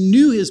Apollos, as he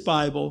knew his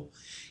Bible.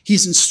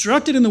 He's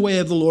instructed in the way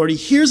of the Lord. He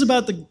hears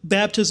about the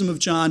baptism of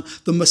John.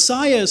 The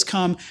Messiah has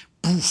come.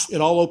 Poof,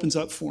 it all opens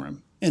up for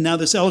him. And now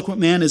this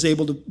eloquent man is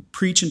able to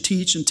preach and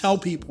teach and tell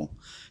people.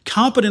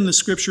 Competent in the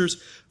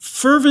scriptures,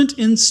 fervent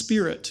in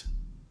spirit.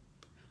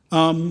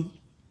 Some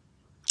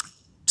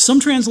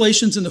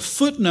translations in the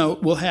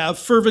footnote will have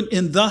fervent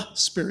in the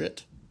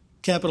Spirit,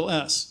 capital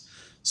S.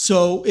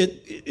 So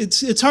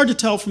it's hard to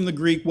tell from the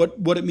Greek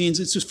what it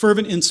means. It's just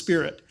fervent in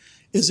spirit.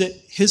 Is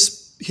it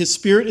his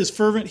spirit is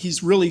fervent?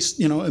 He's really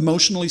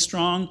emotionally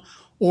strong,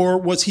 or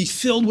was he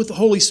filled with the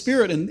Holy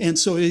Spirit? And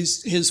so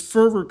his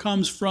fervor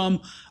comes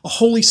from a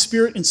Holy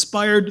Spirit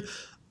inspired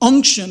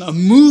unction, a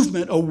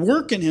movement, a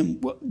work in him.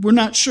 We're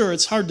not sure.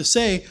 It's hard to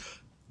say,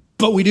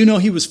 but we do know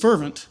he was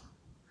fervent.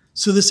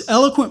 So this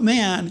eloquent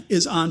man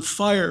is on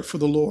fire for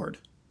the Lord.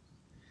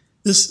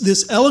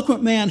 This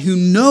eloquent man who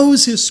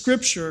knows his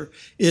scripture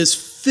is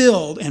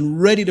filled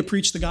and ready to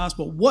preach the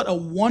gospel. What a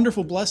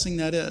wonderful blessing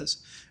that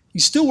is. You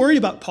still worried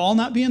about Paul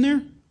not being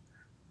there?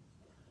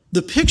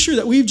 The picture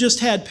that we've just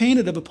had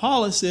painted of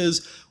Apollos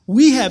is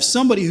we have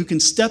somebody who can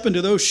step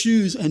into those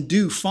shoes and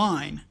do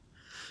fine.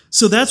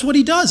 So that's what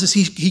he does, is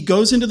he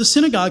goes into the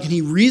synagogue and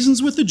he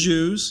reasons with the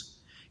Jews.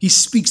 He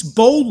speaks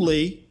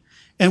boldly.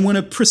 And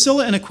when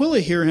Priscilla and Aquila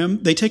hear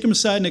him, they take him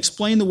aside and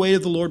explain the way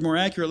of the Lord more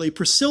accurately.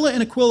 Priscilla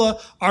and Aquila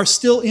are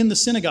still in the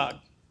synagogue.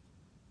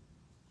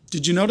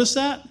 Did you notice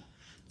that?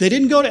 They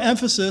didn't go to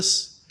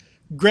Ephesus,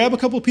 grab a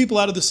couple of people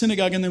out of the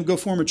synagogue, and then go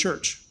form a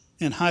church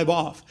and hive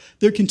off.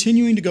 They're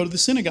continuing to go to the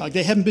synagogue.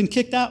 They haven't been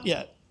kicked out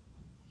yet.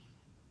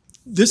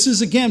 This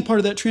is, again, part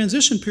of that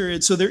transition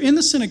period. So they're in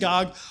the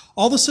synagogue.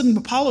 All of a sudden,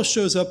 Apollos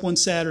shows up one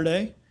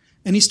Saturday,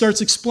 and he starts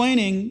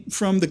explaining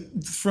from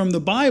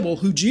the Bible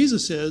who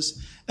Jesus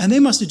is, and they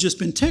must have just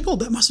been tickled.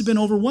 That must have been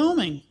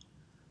overwhelming.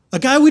 A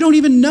guy we don't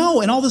even know,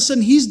 and all of a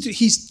sudden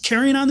he's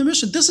carrying on the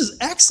mission. This is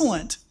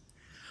excellent.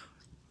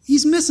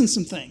 He's missing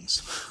some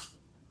things.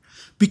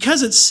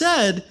 Because it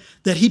said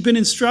that he'd been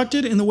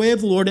instructed in the way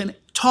of the Lord and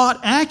taught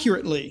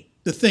accurately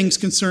the things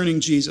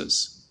concerning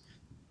Jesus.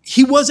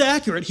 He was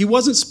accurate. He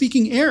wasn't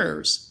speaking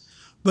errors.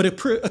 But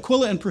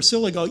Aquila and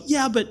Priscilla go,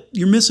 yeah, but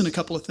you're missing a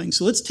couple of things.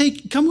 So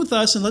come with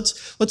us and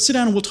let's sit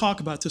down and we'll talk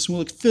about this and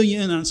we'll fill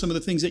you in on some of the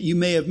things that you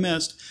may have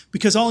missed,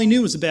 because all he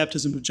knew was the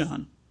baptism of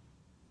John.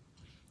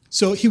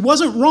 So he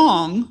wasn't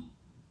wrong.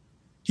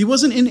 He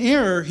wasn't in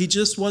error. He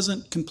just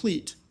wasn't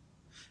complete.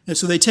 And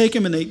so they take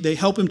him and they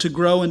help him to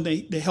grow, and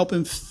they help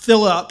him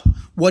fill up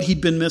what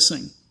he'd been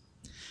missing.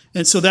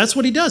 And so that's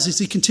what he does, is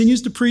he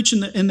continues to preach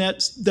in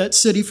that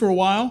city for a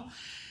while.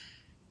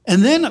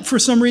 And then for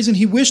some reason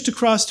he wished to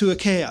cross to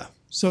Achaia.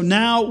 So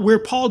now where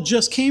Paul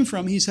just came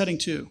from, he's heading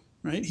to,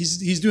 right?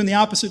 He's doing the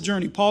opposite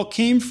journey. Paul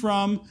came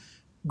from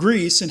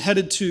Greece and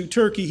headed to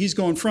Turkey. He's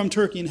going from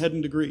Turkey and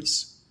heading to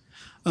Greece.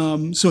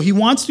 So he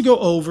wants to go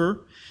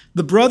over.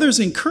 The brothers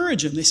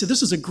encourage him. They said,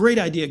 this is a great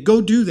idea. Go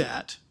do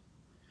that.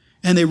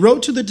 And they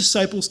wrote to the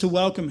disciples to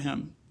welcome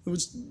him.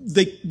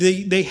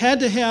 They had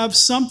to have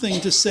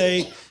something to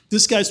say,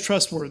 this guy's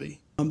trustworthy.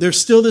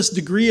 There's still this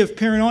degree of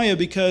paranoia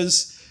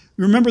because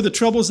remember the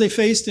troubles they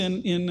faced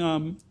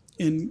in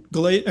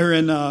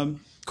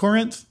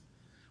Corinth.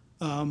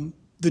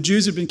 The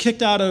Jews had been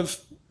kicked out of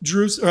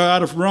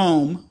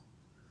Rome,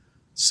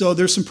 so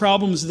there's some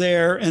problems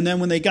there. And then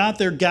when they got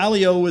there,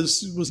 Gallio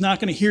was not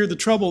going to hear the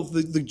trouble.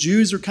 The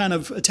Jews are kind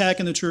of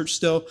attacking the church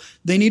still.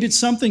 They needed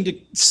something to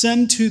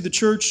send to the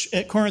church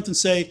at Corinth and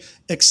say,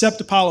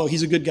 accept Apollo.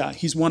 He's a good guy.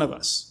 He's one of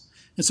us.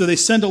 And so they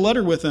send a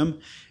letter with him,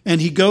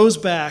 and he goes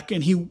back,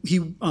 and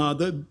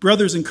the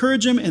brothers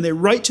encourage him, and they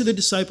write to the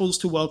disciples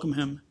to welcome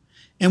him.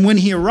 And when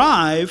he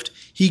arrived,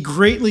 he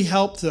greatly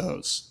helped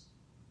those.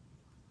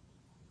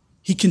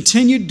 He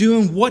continued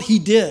doing what he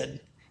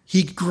did.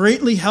 He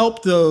greatly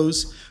helped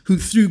those who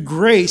through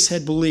grace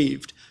had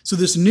believed. So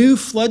this new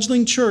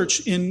fledgling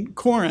church in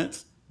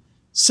Corinth,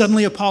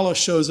 suddenly Apollos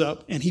shows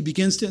up, and he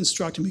begins to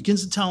instruct him,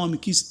 begins to tell him,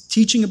 he's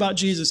teaching about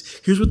Jesus.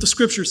 Here's what the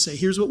scriptures say.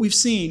 Here's what we've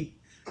seen.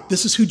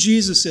 This is who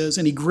Jesus is,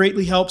 and he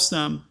greatly helps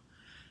them.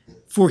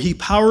 For he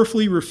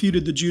powerfully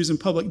refuted the Jews in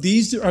public.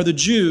 These are the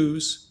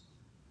Jews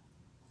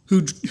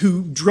who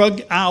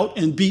drug out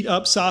and beat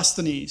up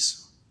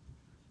Sosthenes.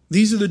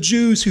 These are the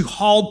Jews who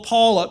hauled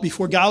Paul up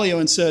before Gallio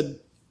and said,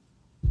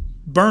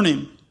 burn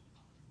him.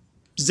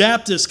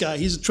 Zap this guy.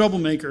 He's a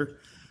troublemaker.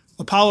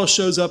 Apollos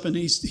shows up and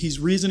he's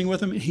reasoning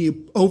with him, and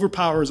he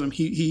overpowers them.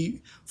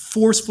 He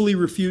forcefully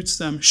refutes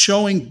them,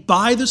 showing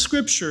by the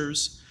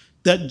scriptures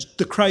that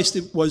the Christ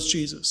was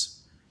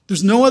Jesus.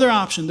 There's no other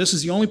option. This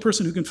is the only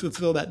person who can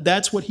fulfill that.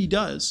 That's what he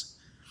does.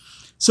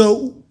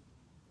 So,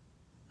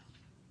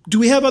 do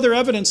we have other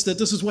evidence that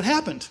this is what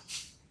happened?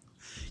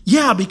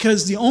 Yeah,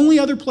 because the only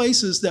other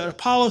places that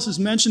Apollos is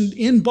mentioned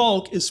in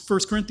bulk is 1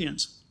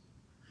 Corinthians.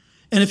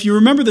 And if you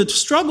remember, the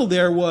struggle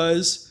there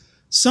was,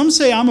 some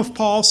say I'm of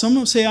Paul,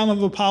 some say I'm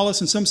of Apollos,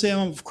 and some say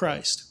I'm of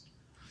Christ.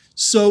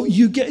 So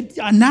you get,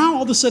 now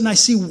all of a sudden I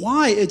see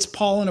why it's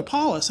Paul and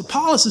Apollos.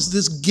 Apollos is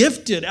this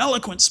gifted,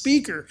 eloquent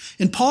speaker,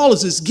 and Paul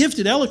is this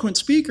gifted, eloquent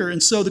speaker.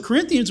 And so the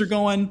Corinthians are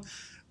going,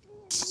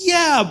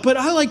 yeah, but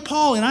I like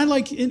Paul, and I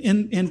like,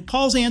 and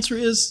Paul's answer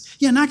is,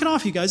 yeah, knock it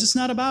off, you guys. It's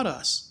not about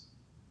us.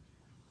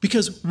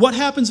 Because what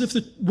happens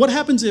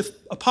if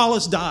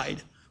Apollos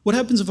died? What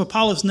happens if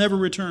Apollos never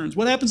returns?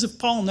 What happens if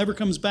Paul never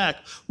comes back?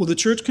 Will the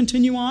church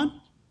continue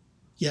on?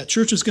 Yeah,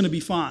 church is going to be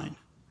fine.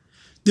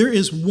 There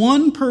is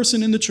one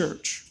person in the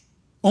church,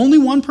 only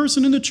one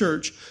person in the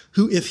church,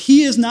 who if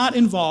he is not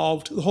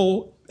involved, the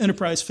whole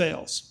enterprise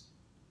fails.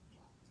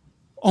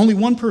 Only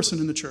one person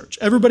in the church.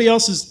 Everybody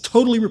else is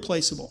totally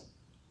replaceable.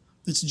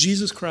 It's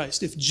Jesus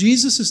Christ. If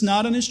Jesus is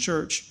not in his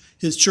church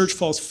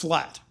falls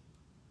flat.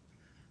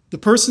 The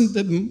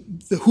person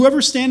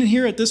whoever's standing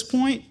here at this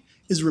point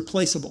is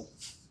replaceable.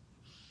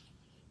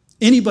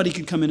 Anybody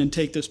could come in and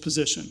take this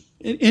position.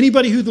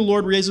 Anybody who the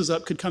Lord raises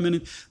up could come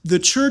in. The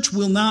church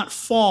will not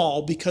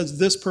fall because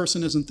this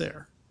person isn't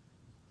there.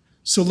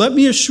 So let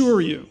me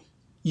assure you,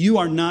 you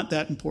are not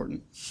that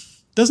important.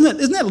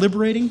 Isn't that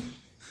liberating?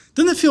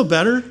 Doesn't that feel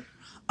better?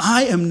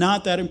 I am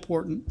not that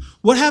important.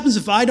 What happens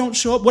if I don't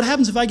show up? What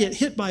happens if I get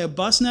hit by a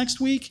bus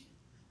next week?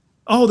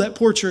 Oh, that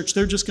poor church,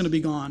 they're just going to be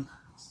gone.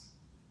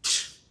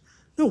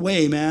 No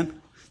way,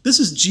 man. This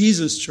is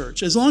Jesus'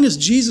 church. As long as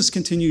Jesus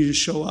continues to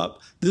show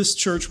up, this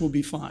church will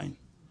be fine.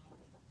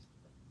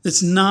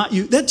 It's not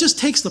you. That just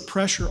takes the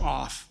pressure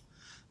off.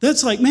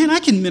 That's like, man, I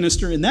can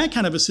minister in that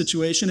kind of a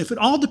situation. If it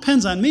all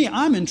depends on me,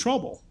 I'm in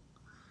trouble.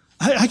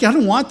 I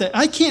don't want that.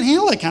 I can't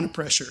handle that kind of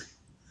pressure.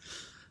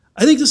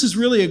 I think this is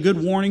really a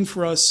good warning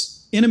for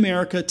us in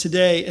America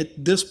today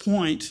at this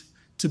point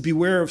to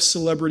beware of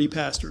celebrity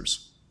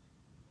pastors.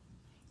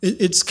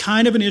 It's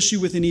kind of an issue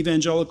within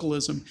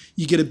evangelicalism.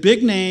 You get a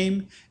big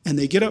name, and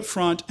they get up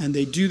front, and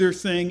they do their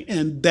thing,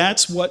 and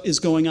that's what is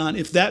going on.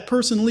 If that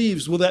person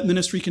leaves, will that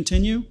ministry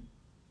continue?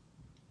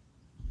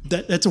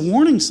 That's a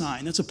warning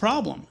sign. That's a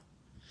problem.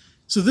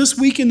 So this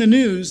week in the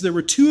news, there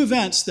were two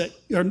events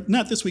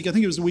not this week, I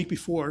think it was the week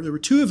before. There were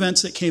two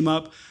events that came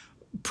up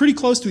pretty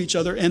close to each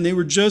other, and they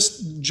were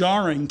just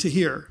jarring to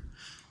hear.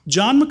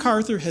 John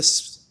MacArthur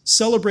has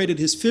celebrated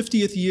his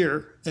 50th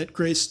year at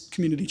Grace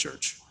Community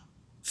Church.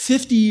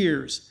 50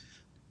 years.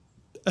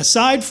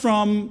 Aside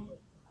from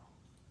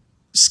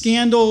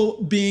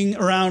scandal being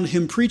around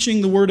him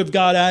preaching the word of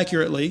God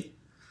accurately,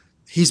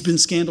 he's been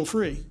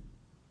scandal-free.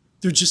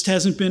 There just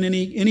hasn't been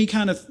any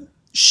kind of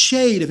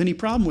shade of any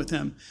problem with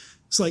him.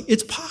 It's like,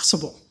 it's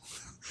possible.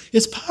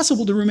 It's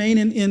possible to remain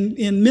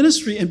in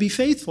ministry and be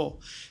faithful.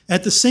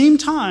 At the same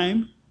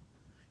time,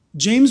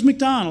 James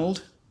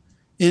McDonald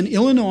in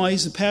Illinois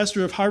is the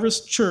pastor of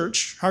Harvest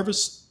Church, I think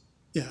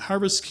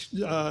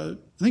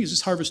it's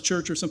just Harvest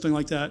Church or something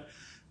like that,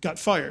 got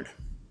fired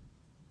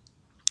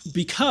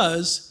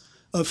because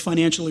of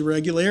financial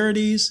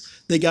irregularities.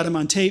 They got him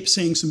on tape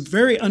saying some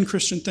very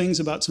unchristian things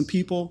about some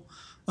people,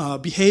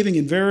 behaving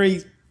in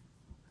very,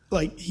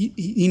 like,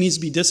 he needs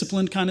to be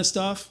disciplined kind of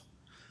stuff.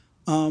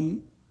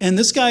 And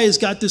this guy has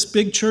got this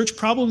big church,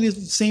 probably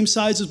the same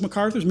size as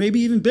MacArthur's, maybe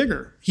even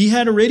bigger. He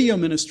had a radio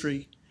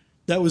ministry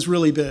that was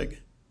really big.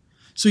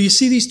 So you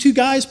see these two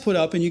guys put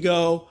up and you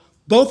go,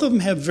 both of them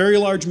have very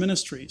large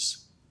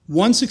ministries.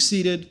 One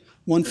succeeded,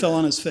 one fell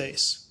on his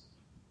face.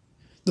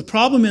 The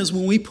problem is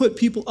when we put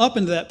people up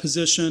into that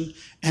position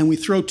and we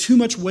throw too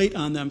much weight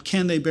on them,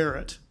 can they bear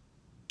it?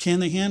 Can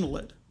they handle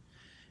it?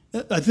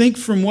 I think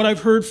from what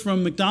I've heard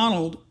from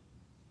McDonald,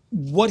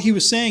 what he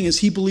was saying is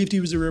he believed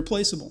he was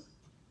irreplaceable.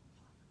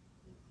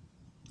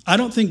 I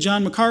don't think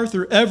John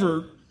MacArthur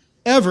ever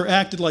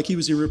acted like he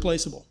was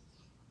irreplaceable.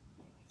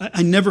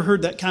 I never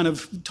heard that kind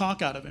of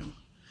talk out of him.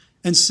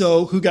 And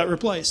so who got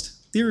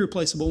replaced? The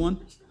irreplaceable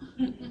one.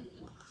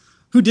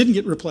 Who didn't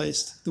get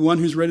replaced? The one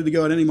who's ready to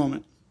go at any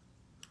moment.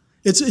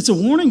 It's a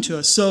warning to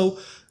us. So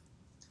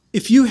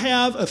if you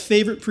have a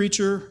favorite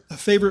preacher, a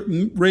favorite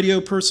radio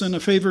person, a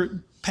favorite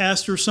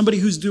pastor, somebody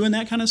who's doing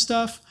that kind of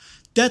stuff,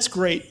 that's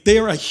great. They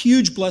are a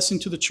huge blessing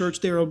to the church.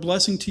 They are a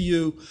blessing to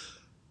you.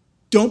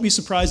 Don't be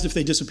surprised if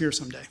they disappear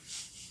someday.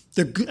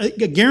 They're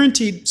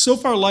guaranteed. So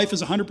far, life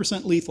is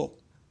 100% lethal.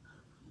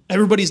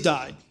 Everybody's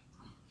died.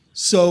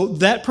 So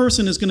that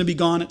person is going to be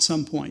gone at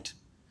some point.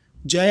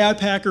 J.I.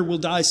 Packer will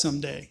die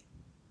someday.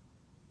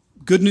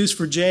 Good news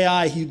for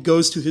J.I., he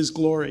goes to his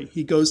glory.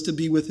 He goes to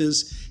be with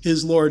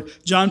his Lord.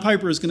 John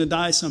Piper is going to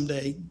die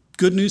someday.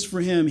 Good news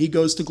for him. He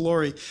goes to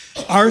glory.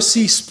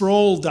 R.C.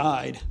 Sproul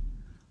died.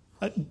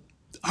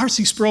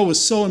 R.C. Sproul was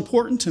so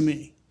important to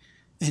me,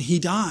 and he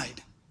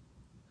died.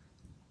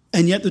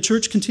 And yet the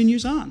church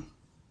continues on.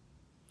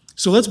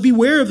 So let's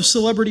beware of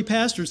celebrity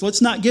pastors.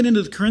 Let's not get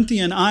into the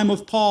Corinthian, I'm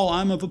of Paul,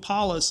 I'm of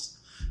Apollos,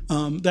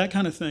 that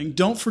kind of thing.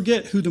 Don't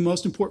forget who the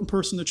most important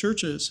person in the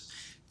church is.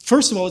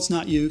 First of all, it's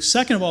not you.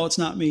 Second of all, it's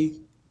not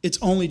me. It's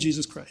only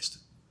Jesus Christ.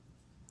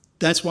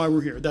 That's why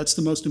we're here. That's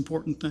the most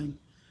important thing.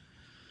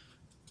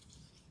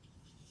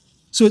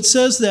 So it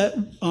says that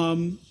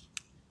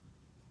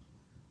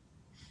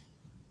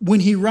when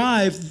he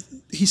arrived,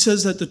 he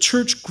says that the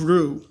church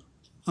grew.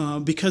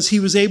 Because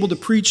he was able to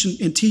preach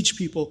and teach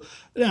people.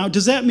 Now,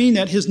 does that mean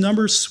that his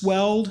numbers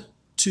swelled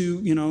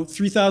to,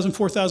 3,000,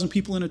 4,000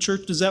 people in a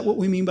church? Is that what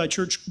we mean by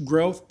church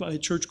growth, by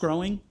church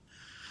growing?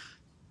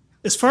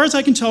 As far as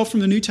I can tell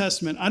from the New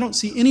Testament, I don't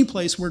see any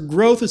place where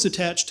growth is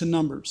attached to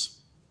numbers.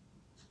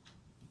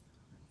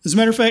 As a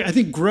matter of fact, I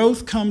think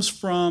growth comes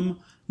from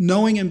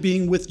knowing and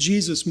being with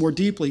Jesus more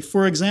deeply.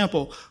 For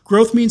example,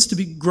 growth means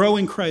to grow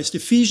in Christ.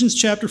 Ephesians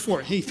chapter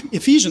 4. Hey,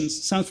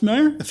 Ephesians, sound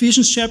familiar?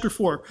 Ephesians chapter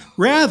 4.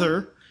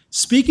 Rather,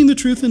 speaking the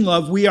truth in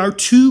love, we are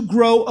to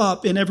grow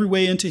up in every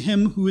way into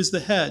him who is the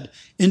head,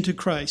 into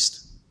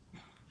Christ.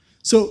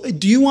 So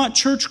do you want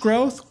church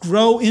growth?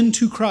 Grow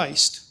into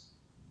Christ.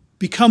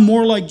 Become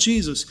more like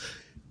Jesus.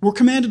 We're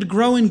commanded to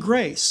grow in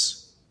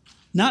grace.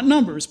 Not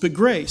numbers, but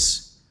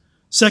grace.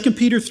 2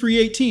 Peter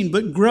 3:18,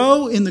 but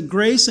grow in the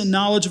grace and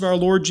knowledge of our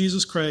Lord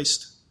Jesus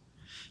Christ.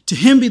 To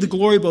him be the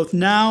glory both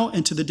now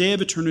and to the day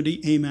of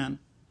eternity. Amen.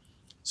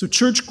 So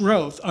church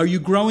growth, are you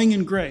growing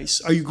in grace?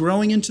 Are you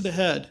growing into the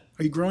head?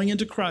 Are you growing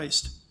into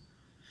Christ?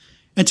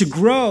 And to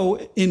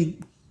grow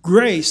in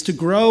grace, to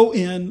grow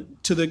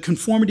into the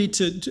conformity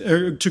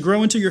to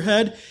grow into your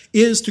head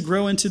is to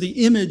grow into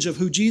the image of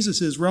who Jesus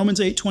is.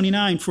 Romans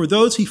 8:29, for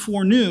those he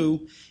foreknew,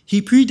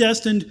 he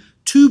predestined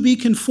to be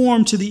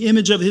conformed to the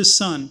image of his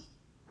Son.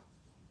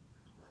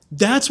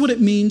 That's what it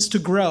means to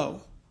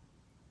grow.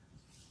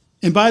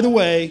 And by the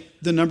way,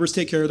 the numbers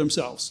take care of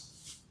themselves.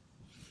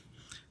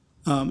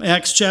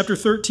 Acts chapter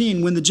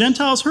 13, when the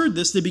Gentiles heard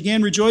this, they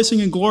began rejoicing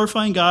and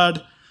glorifying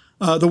God,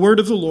 the word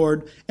of the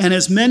Lord, and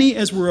as many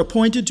as were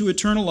appointed to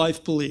eternal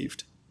life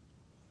believed.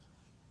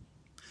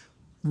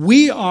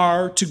 We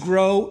are to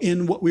grow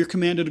in what we're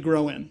commanded to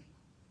grow in.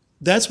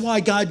 That's why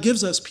God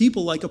gives us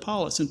people like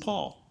Apollos and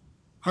Paul,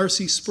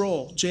 R.C.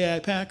 Sproul, J.I.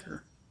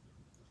 Packer,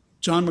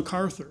 John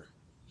MacArthur,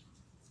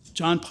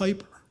 John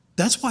Piper.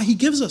 That's why he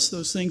gives us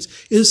those things,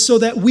 is so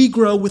that we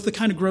grow with the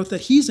kind of growth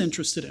that he's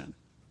interested in.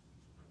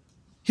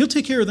 He'll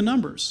take care of the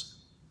numbers.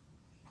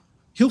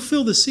 He'll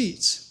fill the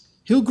seats.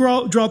 He'll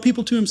draw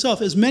people to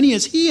himself. As many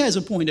as he has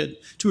appointed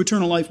to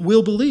eternal life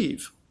will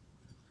believe.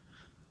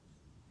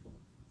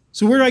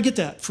 So where do I get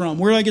that from?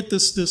 Where do I get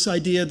this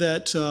idea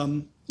that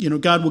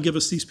God will give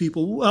us these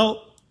people?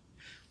 Well,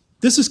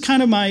 this is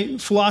kind of my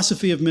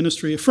philosophy of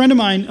ministry. A friend of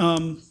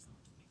mine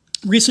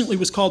recently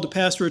was called to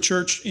pastor a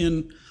church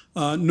in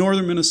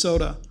northern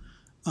Minnesota.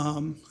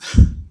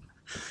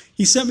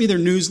 He sent me their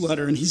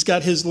newsletter, and he's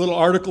got his little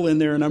article in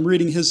there, and I'm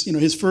reading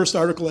his first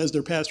article as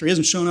their pastor. He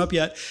hasn't shown up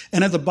yet.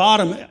 And at the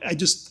bottom,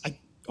 I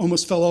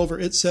almost fell over.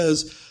 It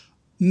says,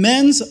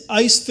 men's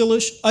ice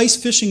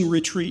fishing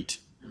retreat.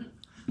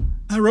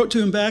 I wrote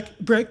to him back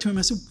to him.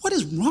 I said, what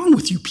is wrong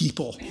with you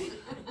people?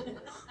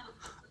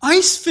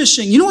 Ice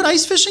fishing. You know what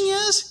ice fishing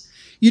is?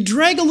 You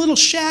drag a little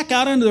shack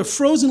out onto the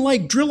frozen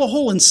lake, drill a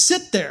hole, and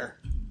sit there.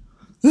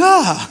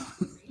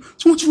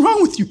 So what's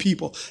wrong with you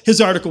people?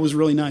 His article was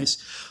really nice.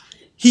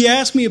 He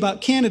asked me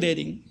about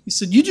candidating. He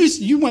said,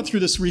 you went through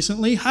this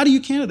recently. How do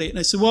you candidate? And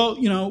I said, well,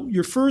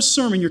 your first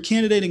sermon, your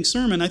candidating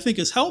sermon, I think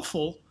is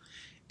helpful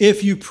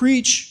if you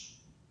preach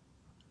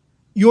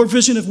your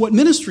vision of what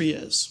ministry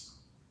is.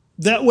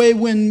 That way,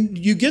 when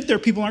you get there,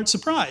 people aren't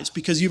surprised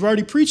because you've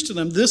already preached to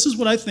them. This is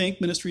what I think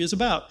ministry is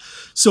about.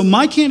 So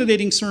my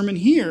candidating sermon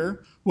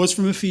here was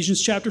from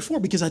Ephesians chapter 4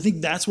 because I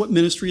think that's what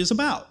ministry is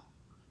about.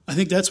 I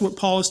think that's what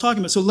Paul is talking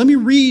about. So let me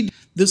read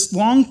this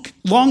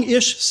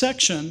long-ish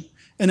section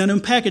and then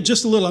unpack it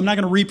just a little. I'm not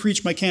going to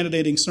re-preach my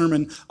candidating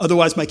sermon,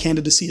 otherwise my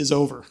candidacy is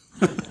over.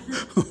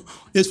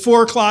 It's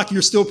 4 o'clock,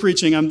 you're still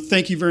preaching.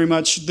 Thank you very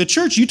much. The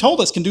church, you told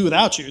us, can do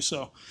without you.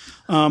 So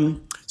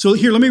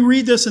here, let me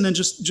read this and then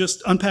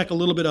just unpack a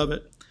little bit of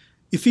it.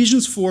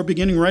 Ephesians 4,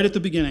 beginning right at the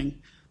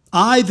beginning.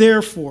 I,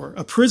 therefore,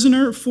 a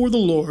prisoner for the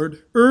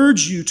Lord,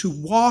 urge you to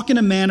walk in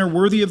a manner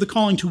worthy of the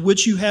calling to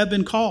which you have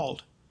been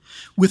called,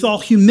 with all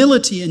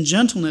humility and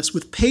gentleness,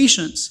 with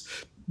patience,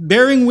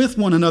 bearing with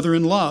one another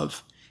in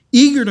love,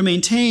 eager to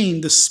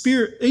maintain the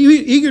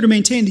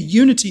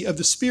unity of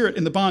the Spirit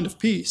in the bond of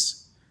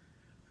peace.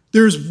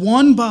 There is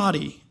one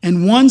body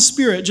and one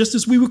Spirit, just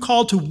as we were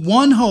called to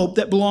one hope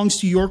that belongs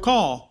to your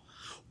call.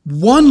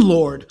 One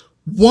Lord,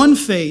 one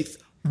faith,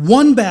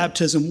 one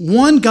baptism,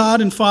 one God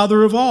and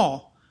Father of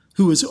all,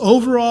 who is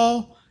over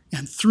all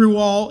and through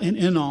all and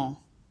in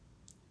all.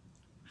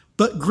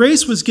 But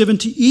grace was given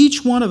to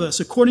each one of us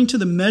according to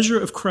the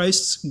measure of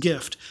Christ's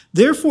gift.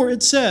 Therefore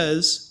it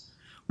says,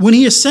 when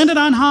he ascended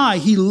on high,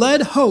 he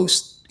led a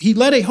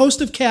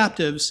host of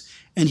captives,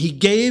 and he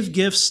gave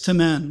gifts to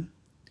men.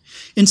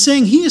 In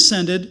saying he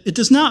ascended,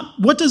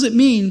 what does it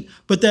mean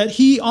but that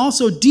he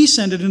also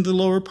descended into the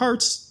lower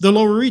parts, the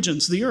lower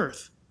regions, the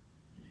earth?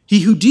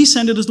 He who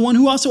descended is the one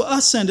who also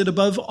ascended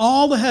above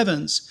all the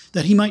heavens,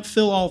 that he might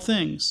fill all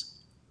things.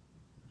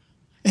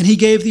 And he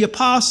gave the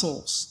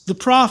apostles, the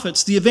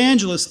prophets, the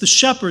evangelists, the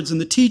shepherds, and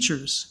the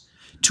teachers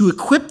to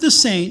equip the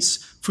saints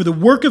for the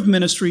work of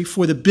ministry,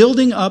 for the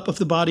building up of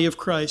the body of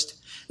Christ,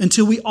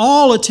 until we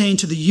all attain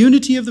to the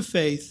unity of the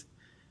faith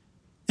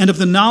and of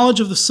the knowledge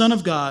of the Son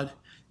of God,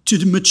 to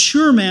the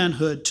mature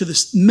manhood, to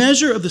the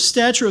measure of the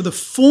stature of the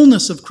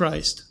fullness of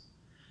Christ,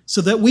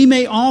 so that we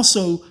may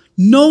also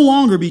no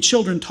longer be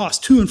children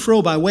tossed to and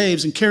fro by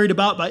waves and carried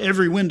about by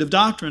every wind of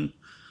doctrine,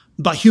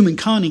 by human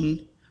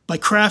cunning, by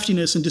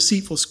craftiness and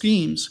deceitful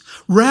schemes.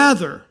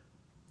 Rather,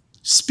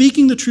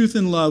 speaking the truth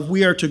in love,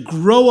 we are to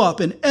grow up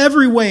in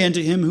every way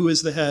into him who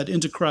is the head,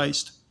 into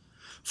Christ,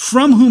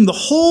 from whom the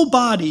whole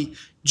body,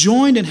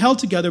 joined and held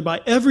together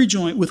by every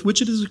joint with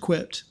which it is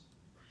equipped,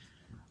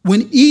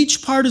 when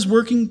each part is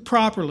working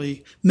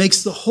properly,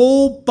 makes the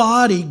whole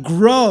body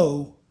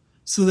grow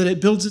so that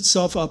it builds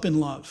itself up in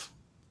love.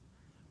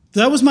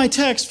 That was my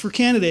text for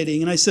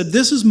candidating, and I said,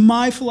 this is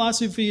my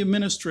philosophy of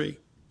ministry.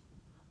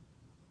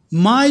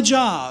 My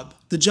job,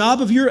 the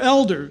job of your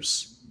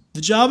elders,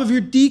 the job of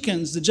your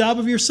deacons, the job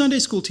of your Sunday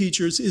school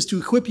teachers is to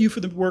equip you for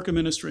the work of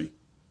ministry.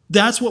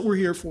 That's what we're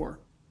here for.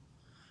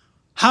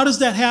 How does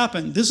that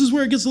happen? This is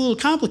where it gets a little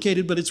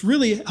complicated, but it's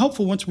really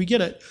helpful once we get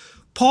it.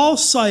 Paul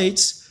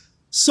cites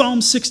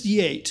Psalm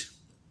 68.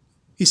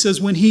 He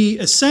says, when he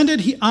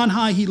ascended on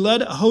high, he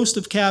led a host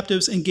of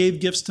captives and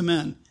gave gifts to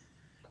men.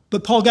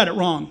 But Paul got it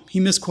wrong. He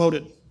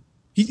misquoted.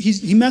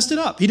 He messed it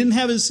up. He didn't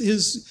have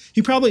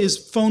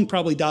his phone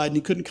probably died and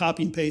he couldn't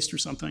copy and paste or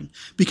something.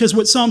 Because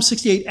what Psalm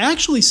 68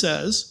 actually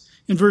says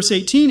in verse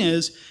 18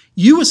 is,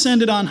 you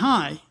ascended on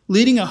high,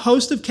 leading a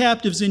host of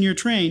captives in your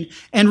train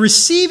and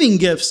receiving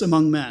gifts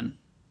among men.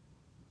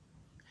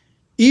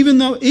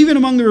 Even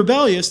among the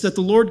rebellious, that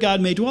the Lord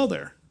God may dwell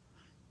there.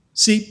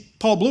 See,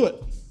 Paul blew it.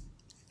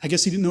 I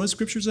guess he didn't know his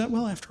scriptures that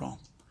well after all.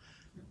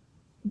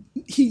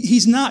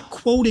 He's not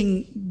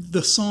quoting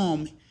the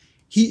psalm.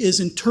 He is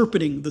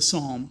interpreting the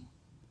psalm.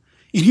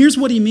 And here's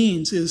what he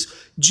means is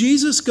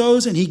Jesus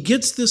goes and he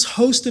gets this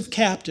host of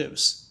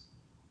captives.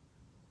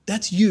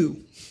 That's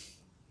you.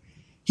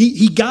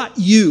 He got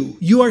you.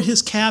 You are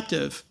his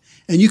captive.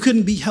 And you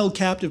couldn't be held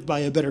captive by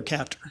a better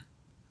captor.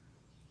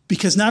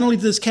 Because not only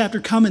did this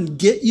captor come and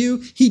get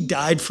you, he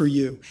died for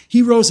you.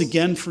 He rose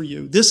again for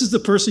you. This is the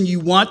person you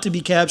want to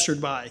be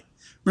captured by.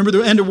 Remember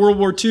the end of World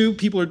War II?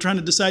 People are trying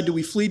to decide, do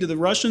we flee to the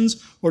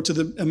Russians or to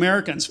the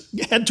Americans?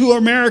 Head to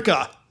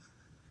America.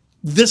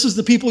 This is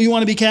the people you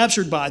want to be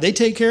captured by. They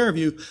take care of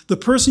you. The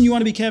person you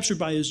want to be captured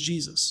by is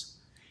Jesus.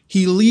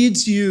 He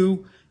leads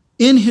you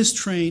in his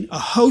train, a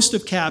host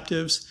of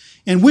captives.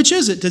 And which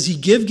is it? Does he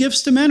give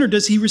gifts to men or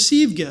does he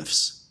receive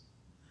gifts?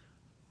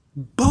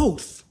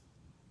 Both.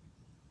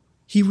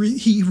 He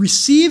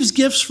receives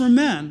gifts from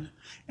men.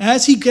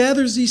 As he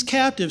gathers these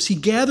captives, he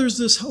gathers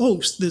this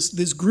host,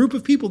 this group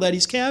of people that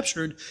he's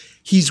captured.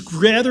 He's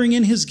gathering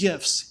in his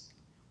gifts.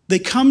 They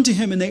come to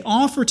him and they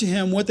offer to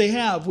him what they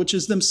have, which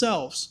is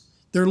themselves,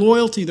 their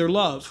loyalty, their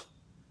love.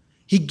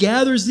 He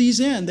gathers these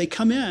in, they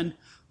come in,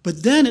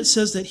 but then it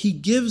says that he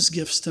gives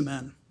gifts to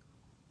men.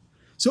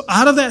 So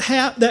out of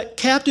that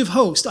captive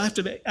host, out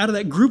of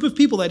that group of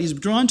people that he's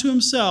drawn to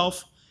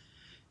himself,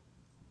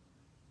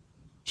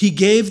 he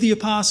gave the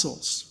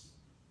apostles.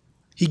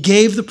 He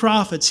gave the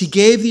prophets. He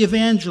gave the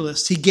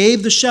evangelists. He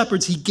gave the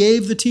shepherds. He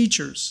gave the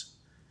teachers.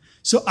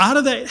 So out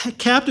of that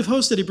captive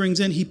host that he brings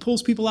in, he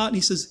pulls people out and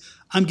he says,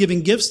 I'm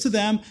giving gifts to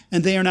them,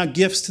 and they are now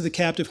gifts to the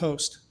captive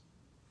host.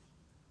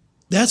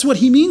 That's what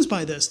he means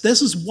by this.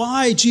 This is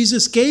why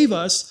Jesus gave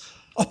us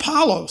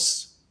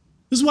Apollos.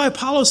 This is why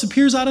Apollos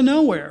appears out of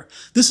nowhere.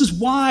 This is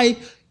why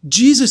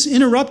Jesus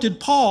interrupted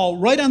Paul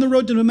right on the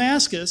road to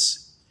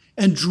Damascus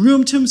and drew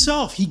him to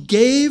himself. He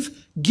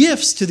gave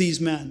gifts to these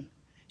men.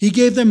 He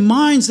gave them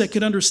minds that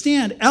could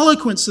understand,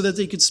 eloquence so that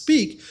they could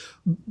speak,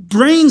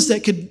 brains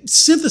that could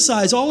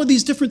synthesize all of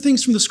these different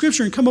things from the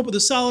scripture and come up with a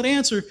solid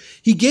answer.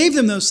 He gave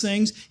them those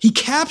things. He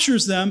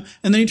captures them,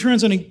 and then he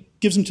turns and he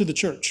gives them to the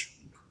church.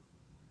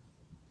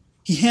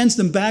 He hands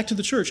them back to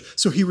the church.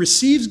 So he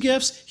receives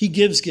gifts, he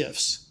gives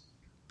gifts.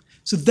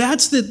 So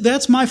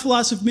that's my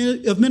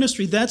philosophy of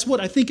ministry. That's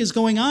what I think is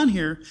going on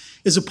here,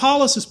 is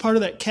Apollos is part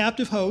of that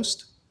captive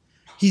host.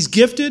 He's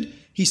gifted,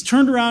 he's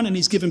turned around, and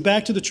he's given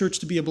back to the church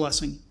to be a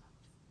blessing.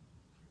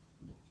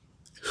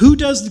 Who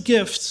does the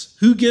gifts?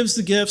 Who gives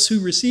the gifts?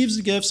 Who receives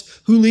the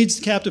gifts? Who leads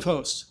the captive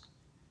host?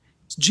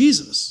 It's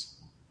Jesus.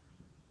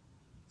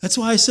 That's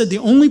why I said the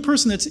only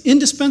person that's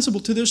indispensable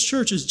to this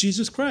church is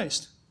Jesus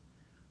Christ.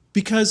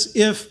 Because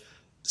if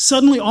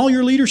suddenly all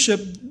your leadership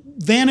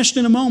vanished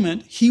in a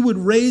moment, he would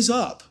raise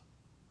up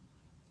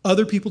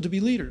other people to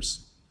be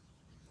leaders.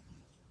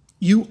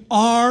 You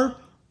are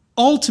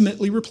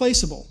ultimately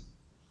replaceable.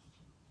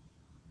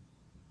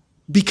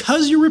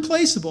 Because you're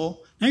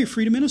replaceable, now you're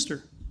free to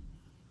minister.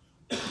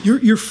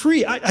 You're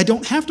free. I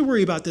don't have to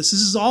worry about this. This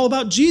is all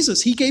about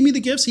Jesus. He gave me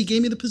the gifts. He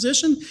gave me the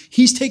position.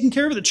 He's taking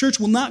care of it. The church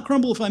will not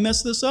crumble if I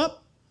mess this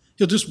up.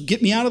 He'll just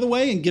get me out of the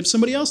way and give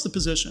somebody else the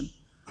position.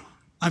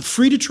 I'm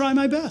free to try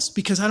my best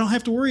because I don't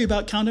have to worry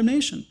about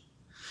condemnation.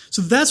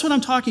 So that's what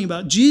I'm talking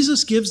about.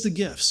 Jesus gives the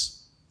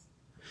gifts.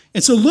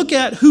 And so look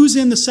at who's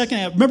in the second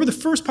half. Remember, the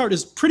first part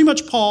is pretty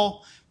much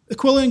Paul.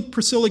 Aquila and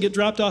Priscilla get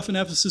dropped off in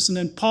Ephesus, and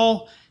then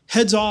Paul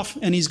heads off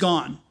and he's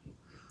gone.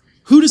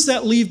 Who does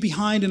that leave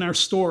behind in our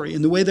story,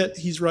 in the way that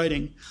he's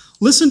writing?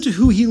 Listen to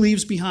who he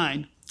leaves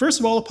behind. First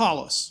of all,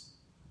 Apollos.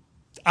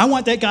 I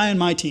want that guy on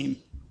my team,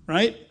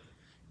 right?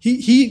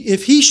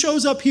 If he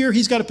shows up here,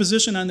 he's got a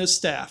position on this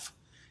staff.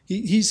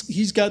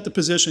 He's got the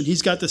position.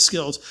 He's got the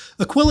skills.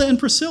 Aquila and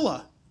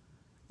Priscilla,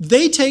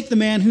 they take the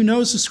man who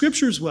knows the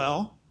scriptures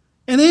well,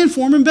 and they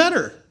inform him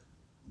better.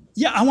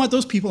 Yeah, I want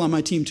those people on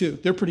my team too.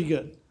 They're pretty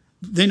good.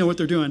 They know what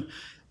they're doing.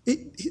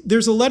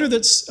 There's a letter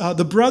that's,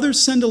 the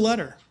brothers send a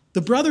letter. The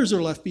brothers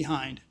are left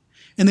behind.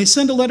 And they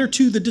send a letter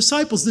to the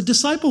disciples. The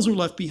disciples are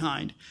left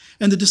behind.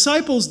 And the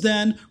disciples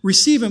then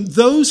receive him,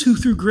 those who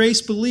through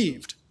grace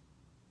believed.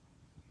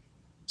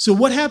 So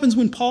what happens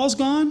when Paul's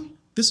gone?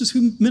 This is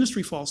who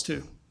ministry falls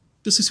to.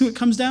 This is who it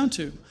comes down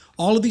to.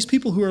 All of these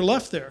people who are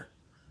left there,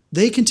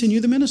 they continue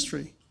the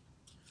ministry.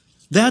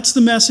 That's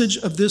the message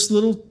of this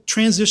little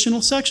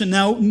transitional section.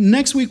 Now,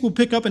 next week we'll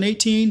pick up in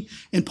 18,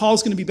 and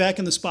Paul's going to be back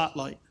in the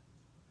spotlight.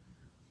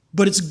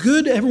 But it's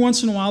good every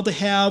once in a while to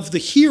have the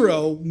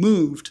hero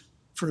moved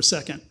for a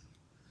second,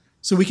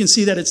 so we can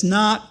see that it's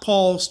not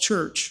Paul's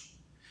church.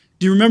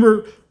 Do you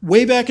remember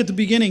way back at the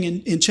beginning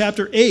in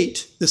chapter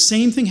 8, the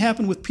same thing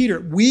happened with Peter.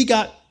 We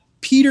got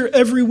Peter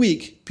every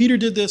week. Peter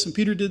did this, and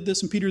Peter did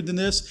this, and Peter did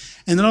this.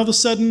 And then all of a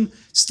sudden,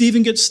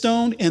 Stephen gets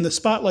stoned, and the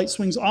spotlight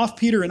swings off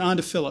Peter and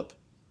onto Philip.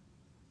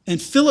 And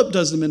Philip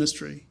does the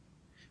ministry.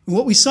 And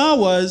what we saw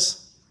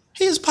was,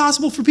 hey, it's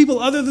possible for people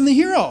other than the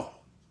hero.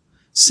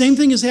 Same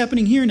thing is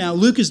happening here now.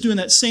 Luke is doing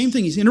that same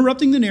thing. He's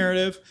interrupting the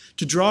narrative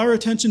to draw our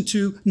attention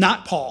to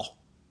not Paul.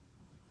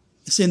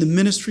 He's saying the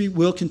ministry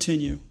will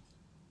continue.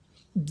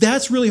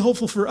 That's really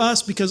hopeful for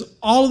us because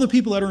all of the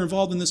people that are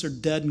involved in this are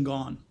dead and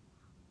gone.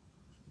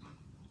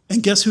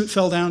 And guess who it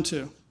fell down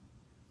to?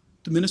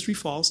 The ministry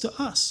falls to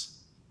us.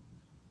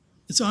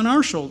 It's on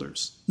our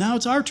shoulders. Now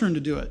it's our turn to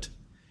do it.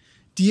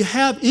 Do you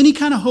have any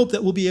kind of hope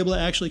that we'll be able to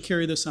actually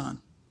carry this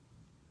on?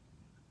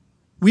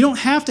 We don't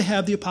have to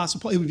have the Apostle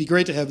Paul. It would be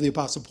great to have the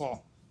Apostle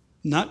Paul.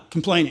 Not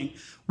complaining.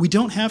 We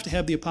don't have to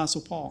have the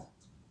Apostle Paul.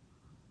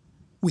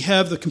 We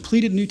have the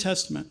completed New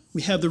Testament.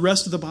 We have the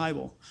rest of the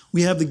Bible.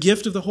 We have the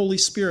gift of the Holy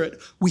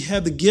Spirit. We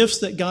have the gifts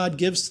that God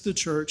gives to the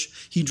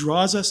church. He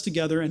draws us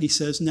together and he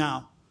says,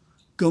 now,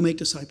 go make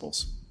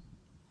disciples.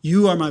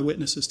 You are my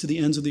witnesses to the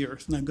ends of the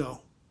earth. Now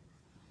go.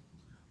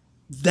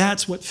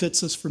 That's what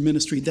fits us for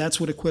ministry. That's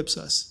what equips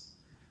us.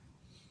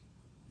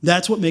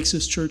 That's what makes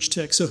this church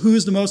tick. So who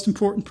is the most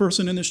important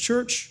person in this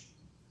church?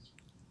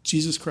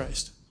 Jesus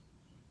Christ.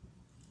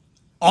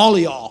 All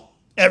of y'all.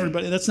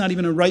 Everybody. That's not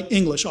even a right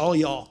English. All of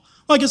y'all.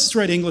 Well, I guess it's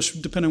right English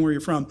depending on where you're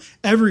from.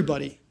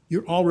 Everybody.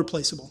 You're all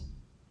replaceable.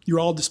 You're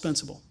all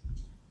dispensable.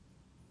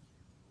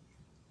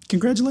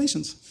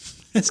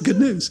 Congratulations. That's good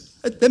news.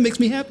 That makes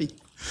me happy.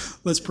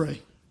 Let's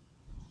pray.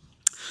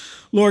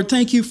 Lord,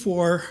 thank you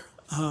for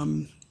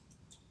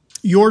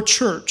your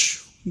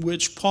church,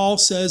 which Paul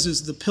says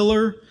is the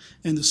pillar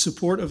and the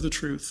support of the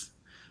truth.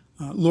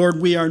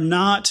 Lord, we are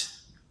not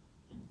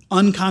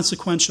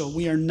unconsequential.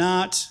 We are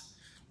not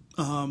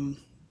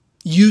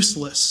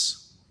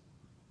useless.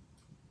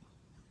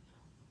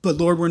 But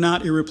Lord, we're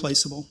not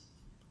irreplaceable.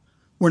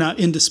 We're not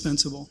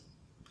indispensable.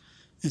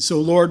 And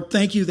so, Lord,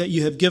 thank you that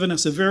you have given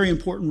us a very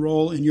important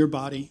role in your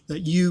body,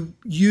 that you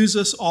use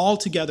us all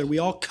together. We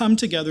all come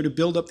together to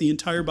build up the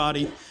entire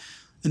body,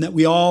 and that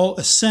we all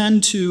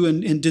ascend to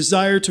and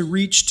desire to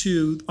reach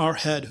to our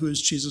head, who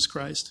is Jesus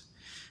Christ.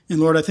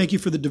 And Lord, I thank you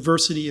for the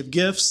diversity of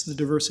gifts, the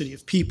diversity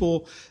of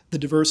people, the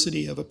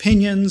diversity of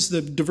opinions,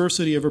 the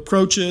diversity of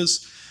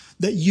approaches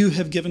that you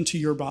have given to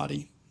your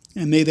body.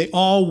 And may they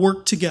all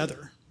work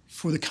together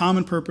for the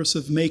common purpose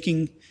of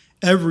making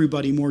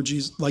everybody more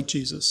like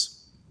Jesus.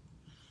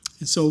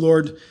 And so,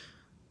 Lord,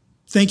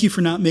 thank you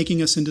for not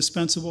making us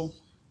indispensable.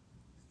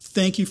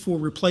 Thank you for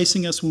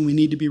replacing us when we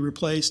need to be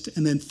replaced.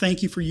 And then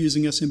thank you for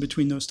using us in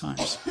between those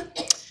times.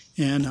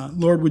 And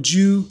Lord, would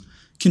you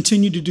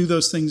continue to do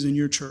those things in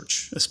your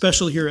church,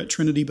 especially here at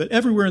Trinity, but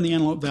everywhere in the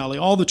Antelope Valley,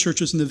 all the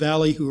churches in the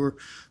valley who are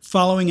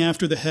following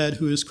after the head,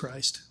 who is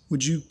Christ.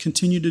 Would you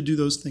continue to do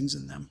those things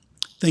in them?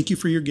 Thank you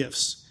for your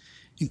gifts.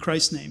 In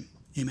Christ's name,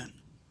 amen.